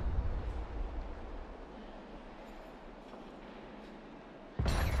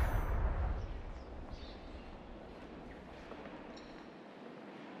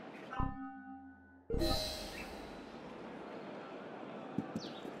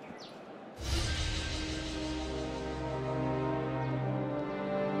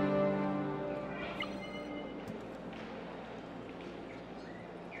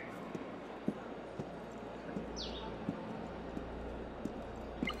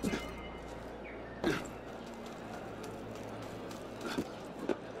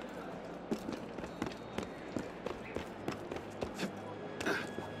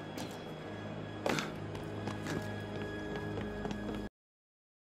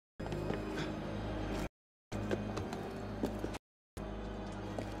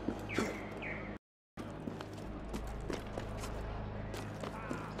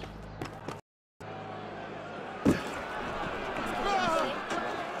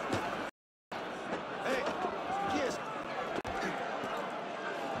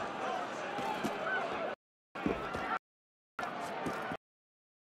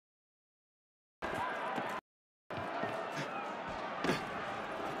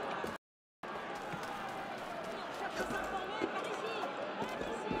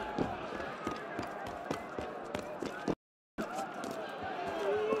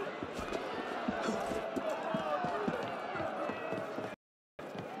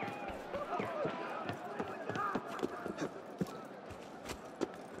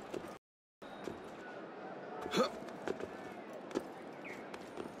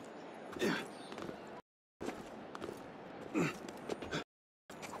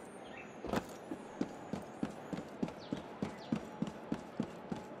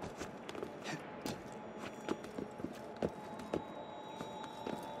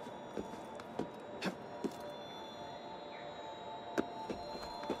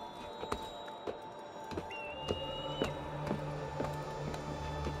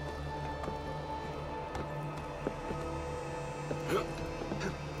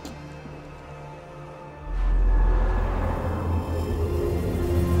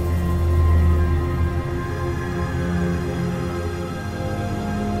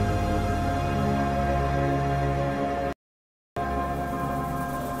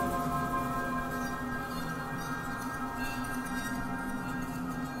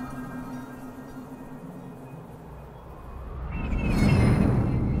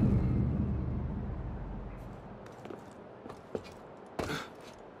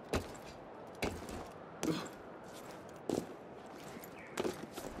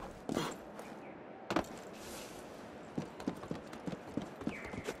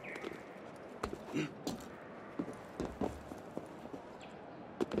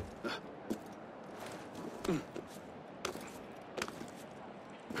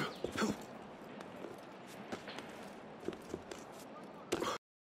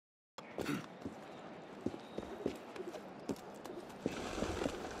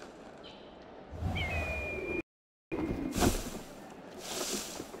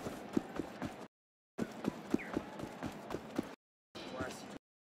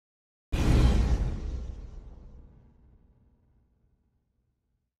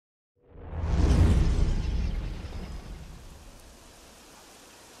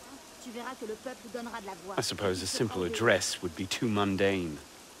 I suppose a simple address would be too mundane.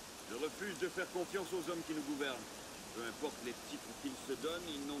 Je refuse de faire confiance aux hommes qui nous gouvernent. Peu importe les titres qu'ils se donnent,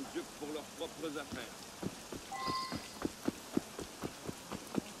 ils n'ont Dieu que pour leurs propres affaires.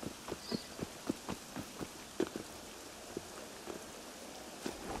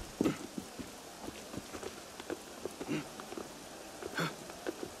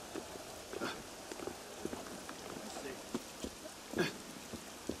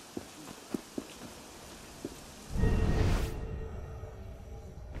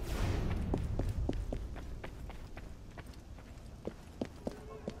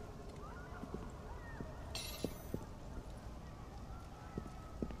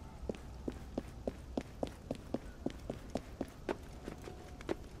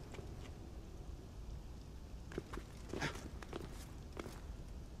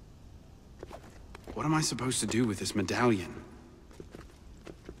 What am I supposed to do with this medallion?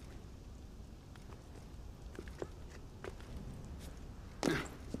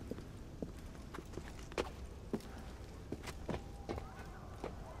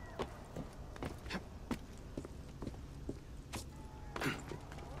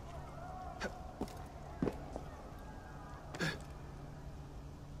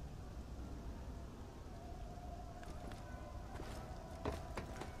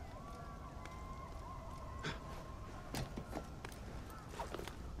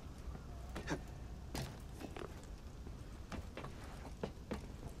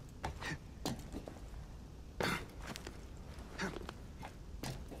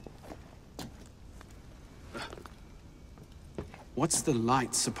 What's the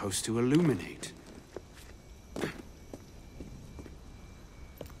light supposed to illuminate?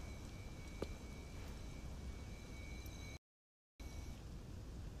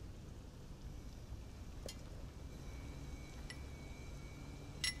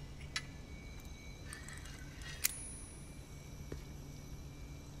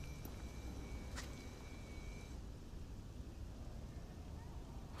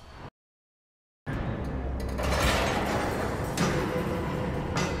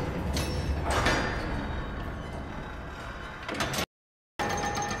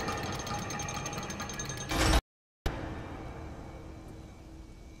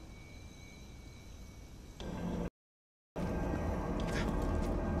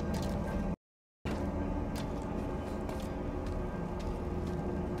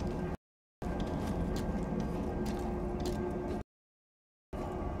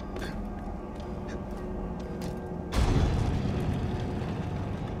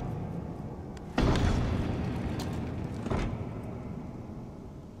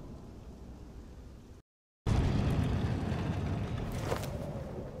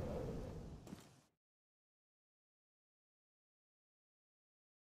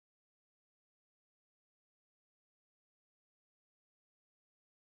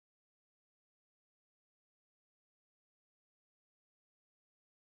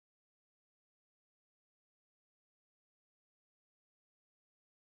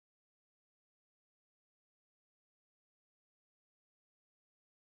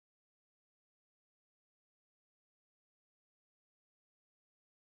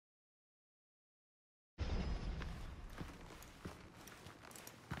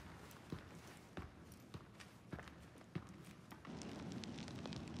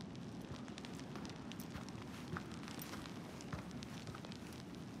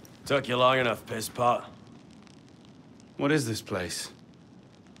 Took you long enough, pisspot. What is this place?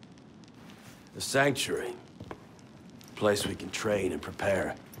 The Sanctuary. A place we can train and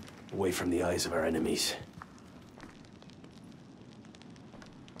prepare, away from the eyes of our enemies.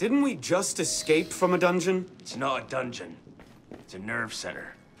 Didn't we just escape from a dungeon? It's not a dungeon. It's a nerve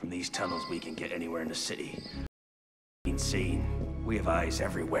center. From these tunnels, we can get anywhere in the city. Being seen. We have eyes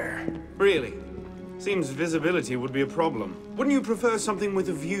everywhere. Really? Seems visibility would be a problem. Wouldn't you prefer something with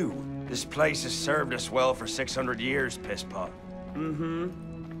a view? This place has served us well for 600 years, pisspot.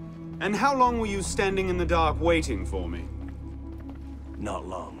 Mm-hmm. And how long were you standing in the dark waiting for me? Not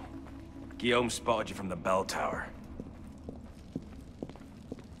long. Guillaume spotted you from the bell tower.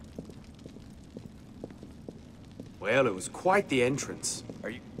 Well, it was quite the entrance.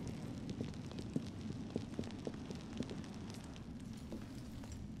 Are you...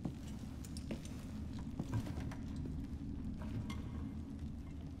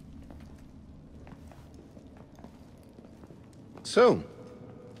 So,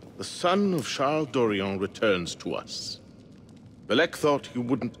 the son of Charles Dorion returns to us. Belek thought you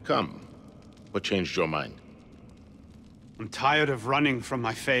wouldn't come. What changed your mind? I'm tired of running from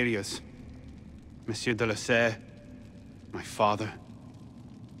my failures. Monsieur de la Serre, my father.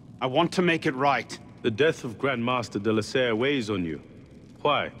 I want to make it right. The death of Grand Master de la Serre weighs on you.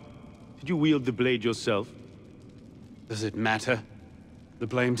 Why? Did you wield the blade yourself? Does it matter? The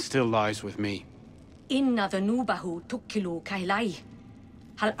blame still lies with me. إن ذنوبه تكل كيلاي.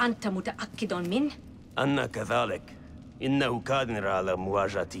 هل أنت متأكد من؟ أنا كذلك. إنه قادر على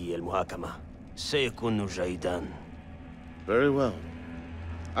مواجهة المحاكمة. سيكون جيدا. Very well.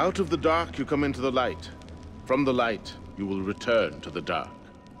 Out of the dark you come into the light. From the light you will return to the dark.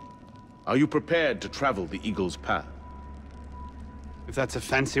 Are you prepared to travel the Eagle's path? If that's a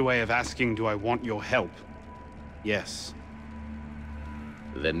fancy way of asking, do I want your help? Yes.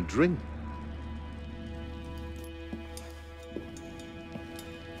 Then drink.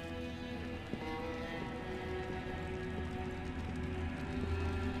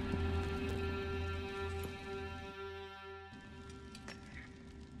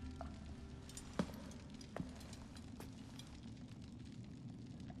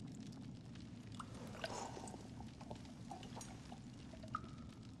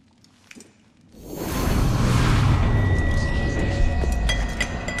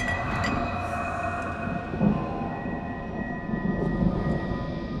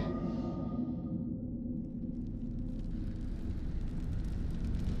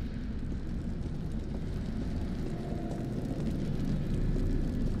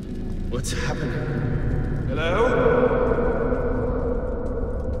 What's happening? Hello?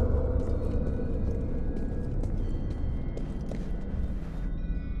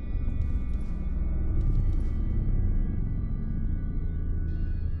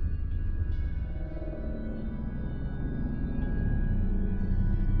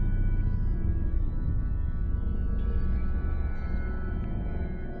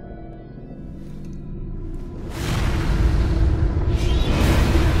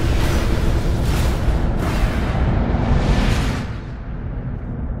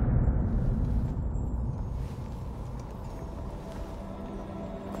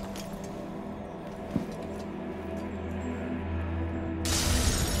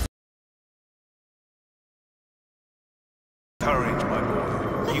 Courage, my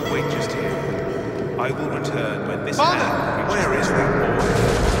boy. You wait just here. I will return when this hand reaches where is that boy?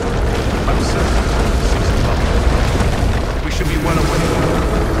 I'm certain 6 o'clock. We should be well away.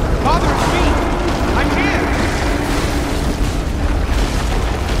 Father, it's me! I'm here!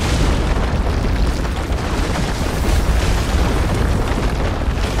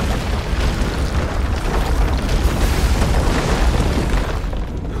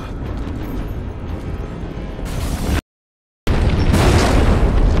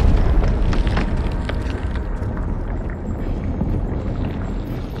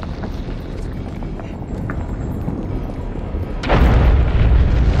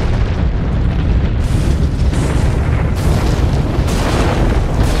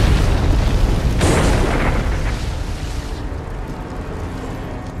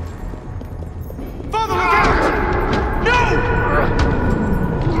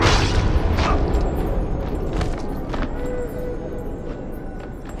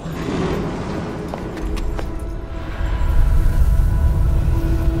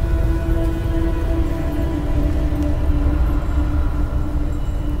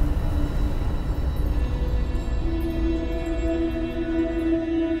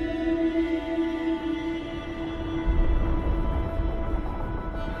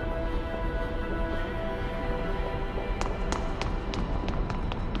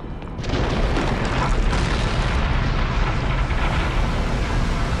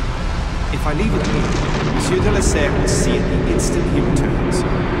 If I leave it here, Monsieur de la Serre will see it the instant he returns.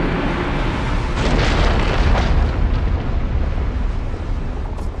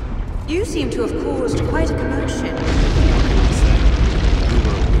 You seem to have caused quite a commotion. You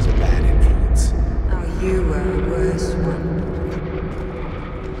were always a bad influence. Oh, you were a worse one.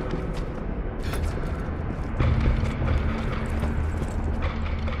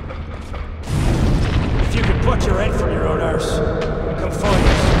 If you could put your head from your own arse, come find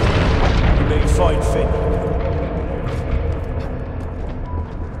us. You make fine fit.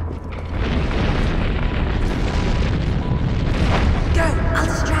 Go, I'll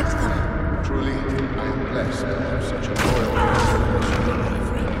distract them. Truly, I am blessed.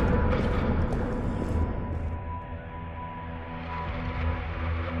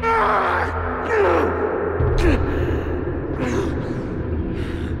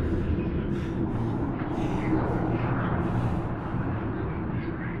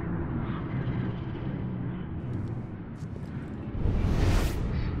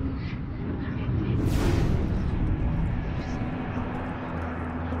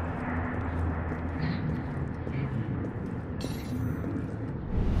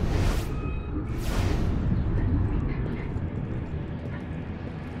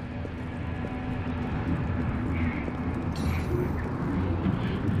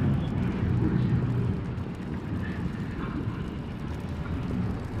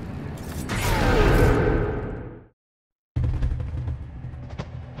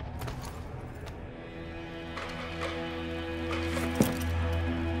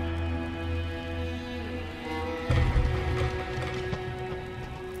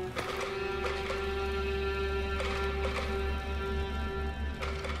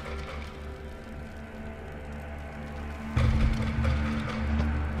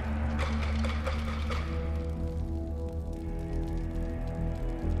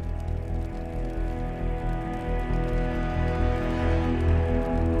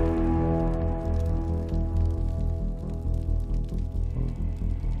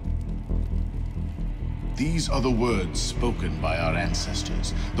 These are the words spoken by our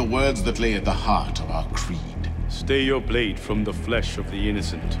ancestors, the words that lay at the heart of our creed. Stay your blade from the flesh of the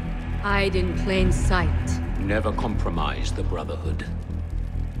innocent. Hide in plain sight. Never compromise the Brotherhood.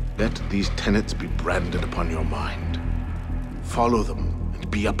 Let these tenets be branded upon your mind. Follow them and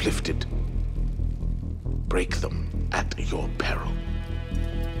be uplifted. Break them at your peril.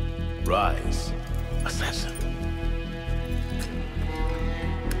 Rise, assassin.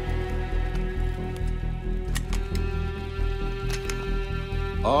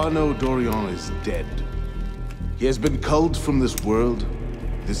 Arnaud Dorian is dead. He has been culled from this world,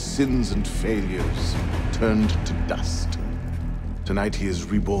 his sins and failures turned to dust. Tonight he is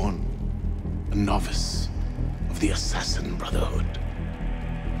reborn, a novice of the Assassin Brotherhood.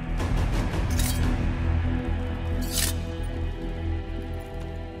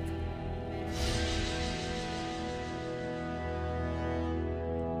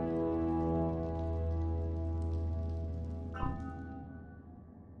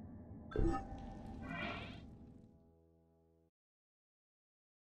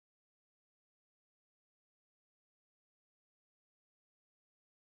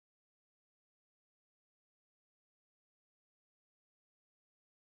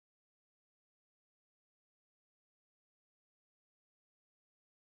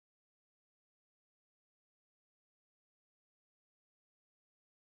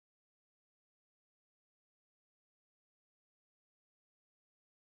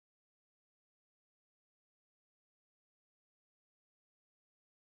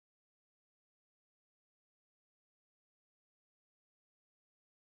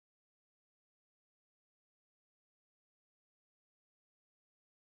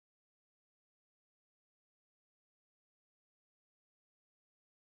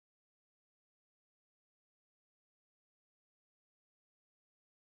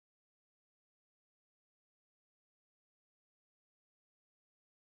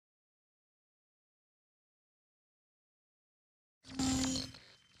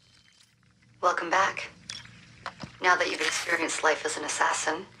 Welcome back. Now that you've experienced life as an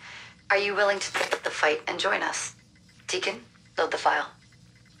assassin, are you willing to pick up the fight and join us? Deacon, load the file.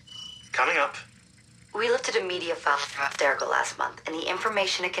 Coming up. We lifted a media file from Abstergo last month, and the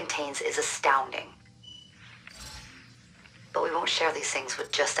information it contains is astounding. But we won't share these things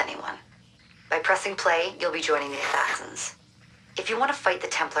with just anyone. By pressing play, you'll be joining the assassins. If you want to fight the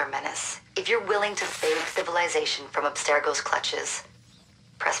Templar menace, if you're willing to save civilization from Abstergo's clutches,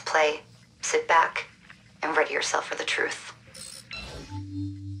 press play, sit back, and ready yourself for the truth.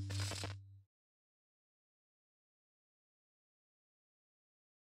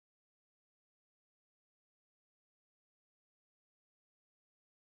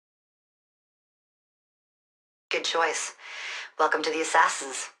 Good choice. Welcome to the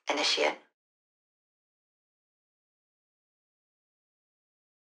Assassins, Initiate.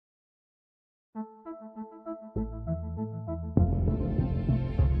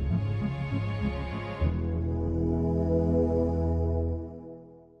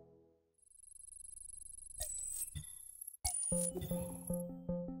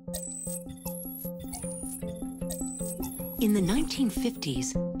 In the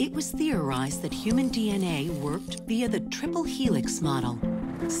 1950s, it was theorized that human DNA worked via the triple helix model.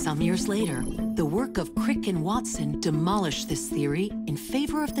 Some years later, the work of Crick and Watson demolished this theory in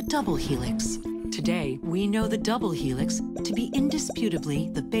favor of the double helix. Today, we know the double helix to be indisputably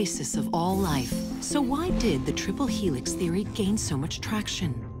the basis of all life. So why did the triple helix theory gain so much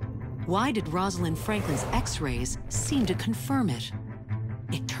traction? Why did Rosalind Franklin's X-rays seem to confirm it?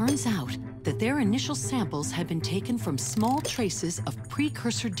 It turns out that their initial samples had been taken from small traces of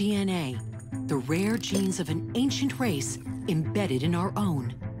precursor DNA, the rare genes of an ancient race embedded in our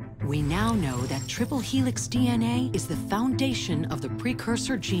own. We now know that triple helix DNA is the foundation of the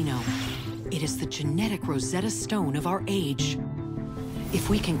precursor genome. It is the genetic Rosetta Stone of our age. If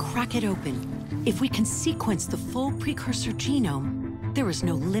we can crack it open, if we can sequence the full precursor genome, there is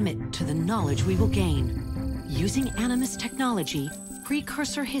no limit to the knowledge we will gain. Using Animus technology,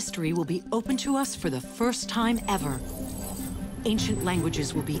 precursor history will be open to us for the first time ever. Ancient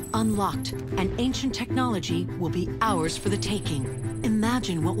languages will be unlocked, and ancient technology will be ours for the taking.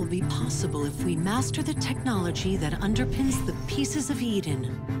 Imagine what will be possible if we master the technology that underpins the pieces of Eden.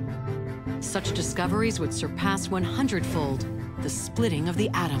 Such discoveries would surpass 100-fold the splitting of the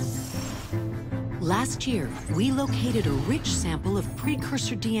atom. Last year, we located a rich sample of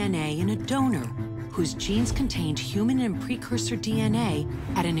precursor DNA in a donor whose genes contained human and precursor DNA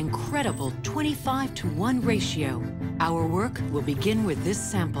at an incredible 25-to-1 ratio. Our work will begin with this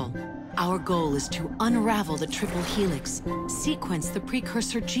sample. Our goal is to unravel the triple helix, sequence the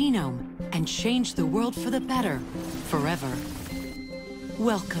precursor genome, and change the world for the better, forever.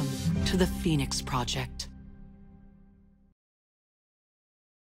 Welcome to the Phoenix Project.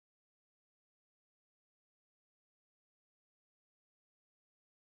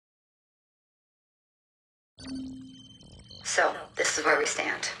 So, this is where we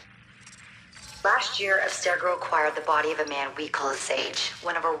stand. Last year, Abstergo acquired the body of a man we call a Sage,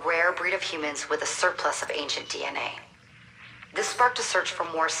 one of a rare breed of humans with a surplus of ancient DNA. This sparked a search for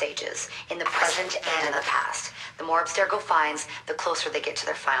more Sages, in the present and in the past. The more Abstergo finds, the closer they get to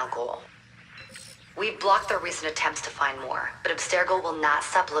their final goal. We've blocked their recent attempts to find more, but Abstergo will not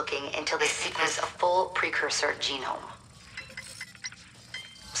stop looking until they sequence a full precursor genome.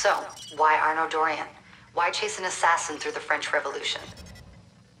 So, why Arnaud Dorian? Why chase an assassin through the French Revolution?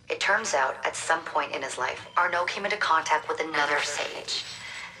 It turns out, at some point in his life, Arnaud came into contact with another Sage.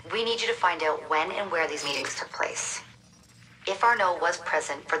 We need you to find out when and where these meetings took place. If Arnaud was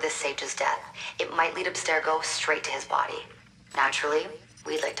present for this Sage's death, it might lead Abstergo straight to his body. Naturally,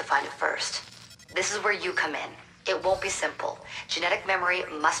 we'd like to find it first. This is where you come in. It won't be simple. Genetic memory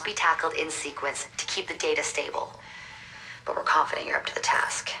must be tackled in sequence to keep the data stable. But we're confident you're up to the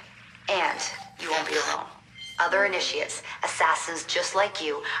task. And you won't be alone. Other initiates, assassins just like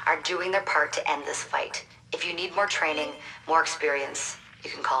you, are doing their part to end this fight. If you need more training, more experience, you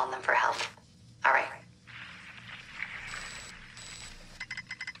can call on them for help. All right.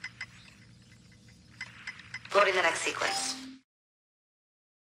 Loading the next sequence.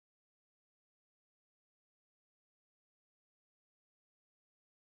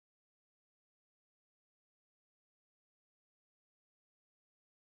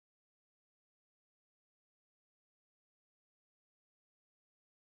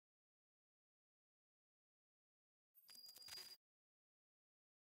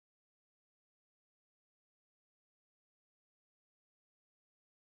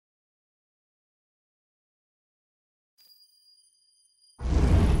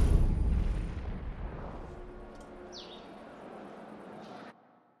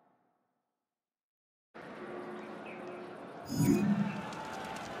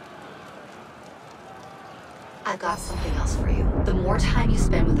 I've got something else for you. The more time you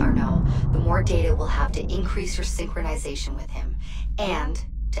spend with Arnaud, the more data we'll have to increase your synchronization with him, and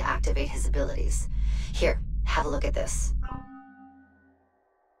to activate his abilities. Here, have a look at this.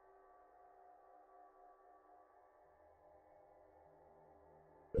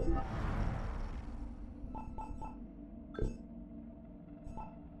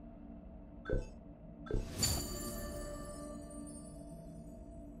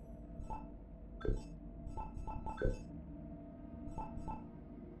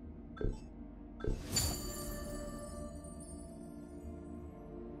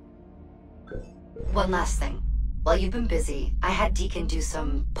 One last thing. While you've been busy, I had Deacon do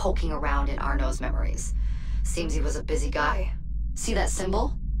some poking around in Arnaud's memories. Seems he was a busy guy. See that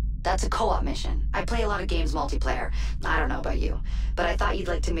symbol? That's a co-op mission. I play a lot of games multiplayer. I don't know about you, but I thought you'd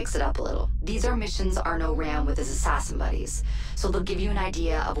like to mix it up a little. These are missions Arnaud ran with his assassin buddies, so they'll give you an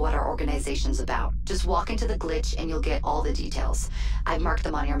idea of what our organization's about. Just walk into the glitch and you'll get all the details. I've marked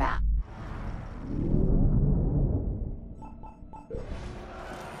them on your map.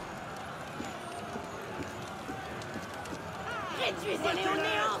 Réduisez-les au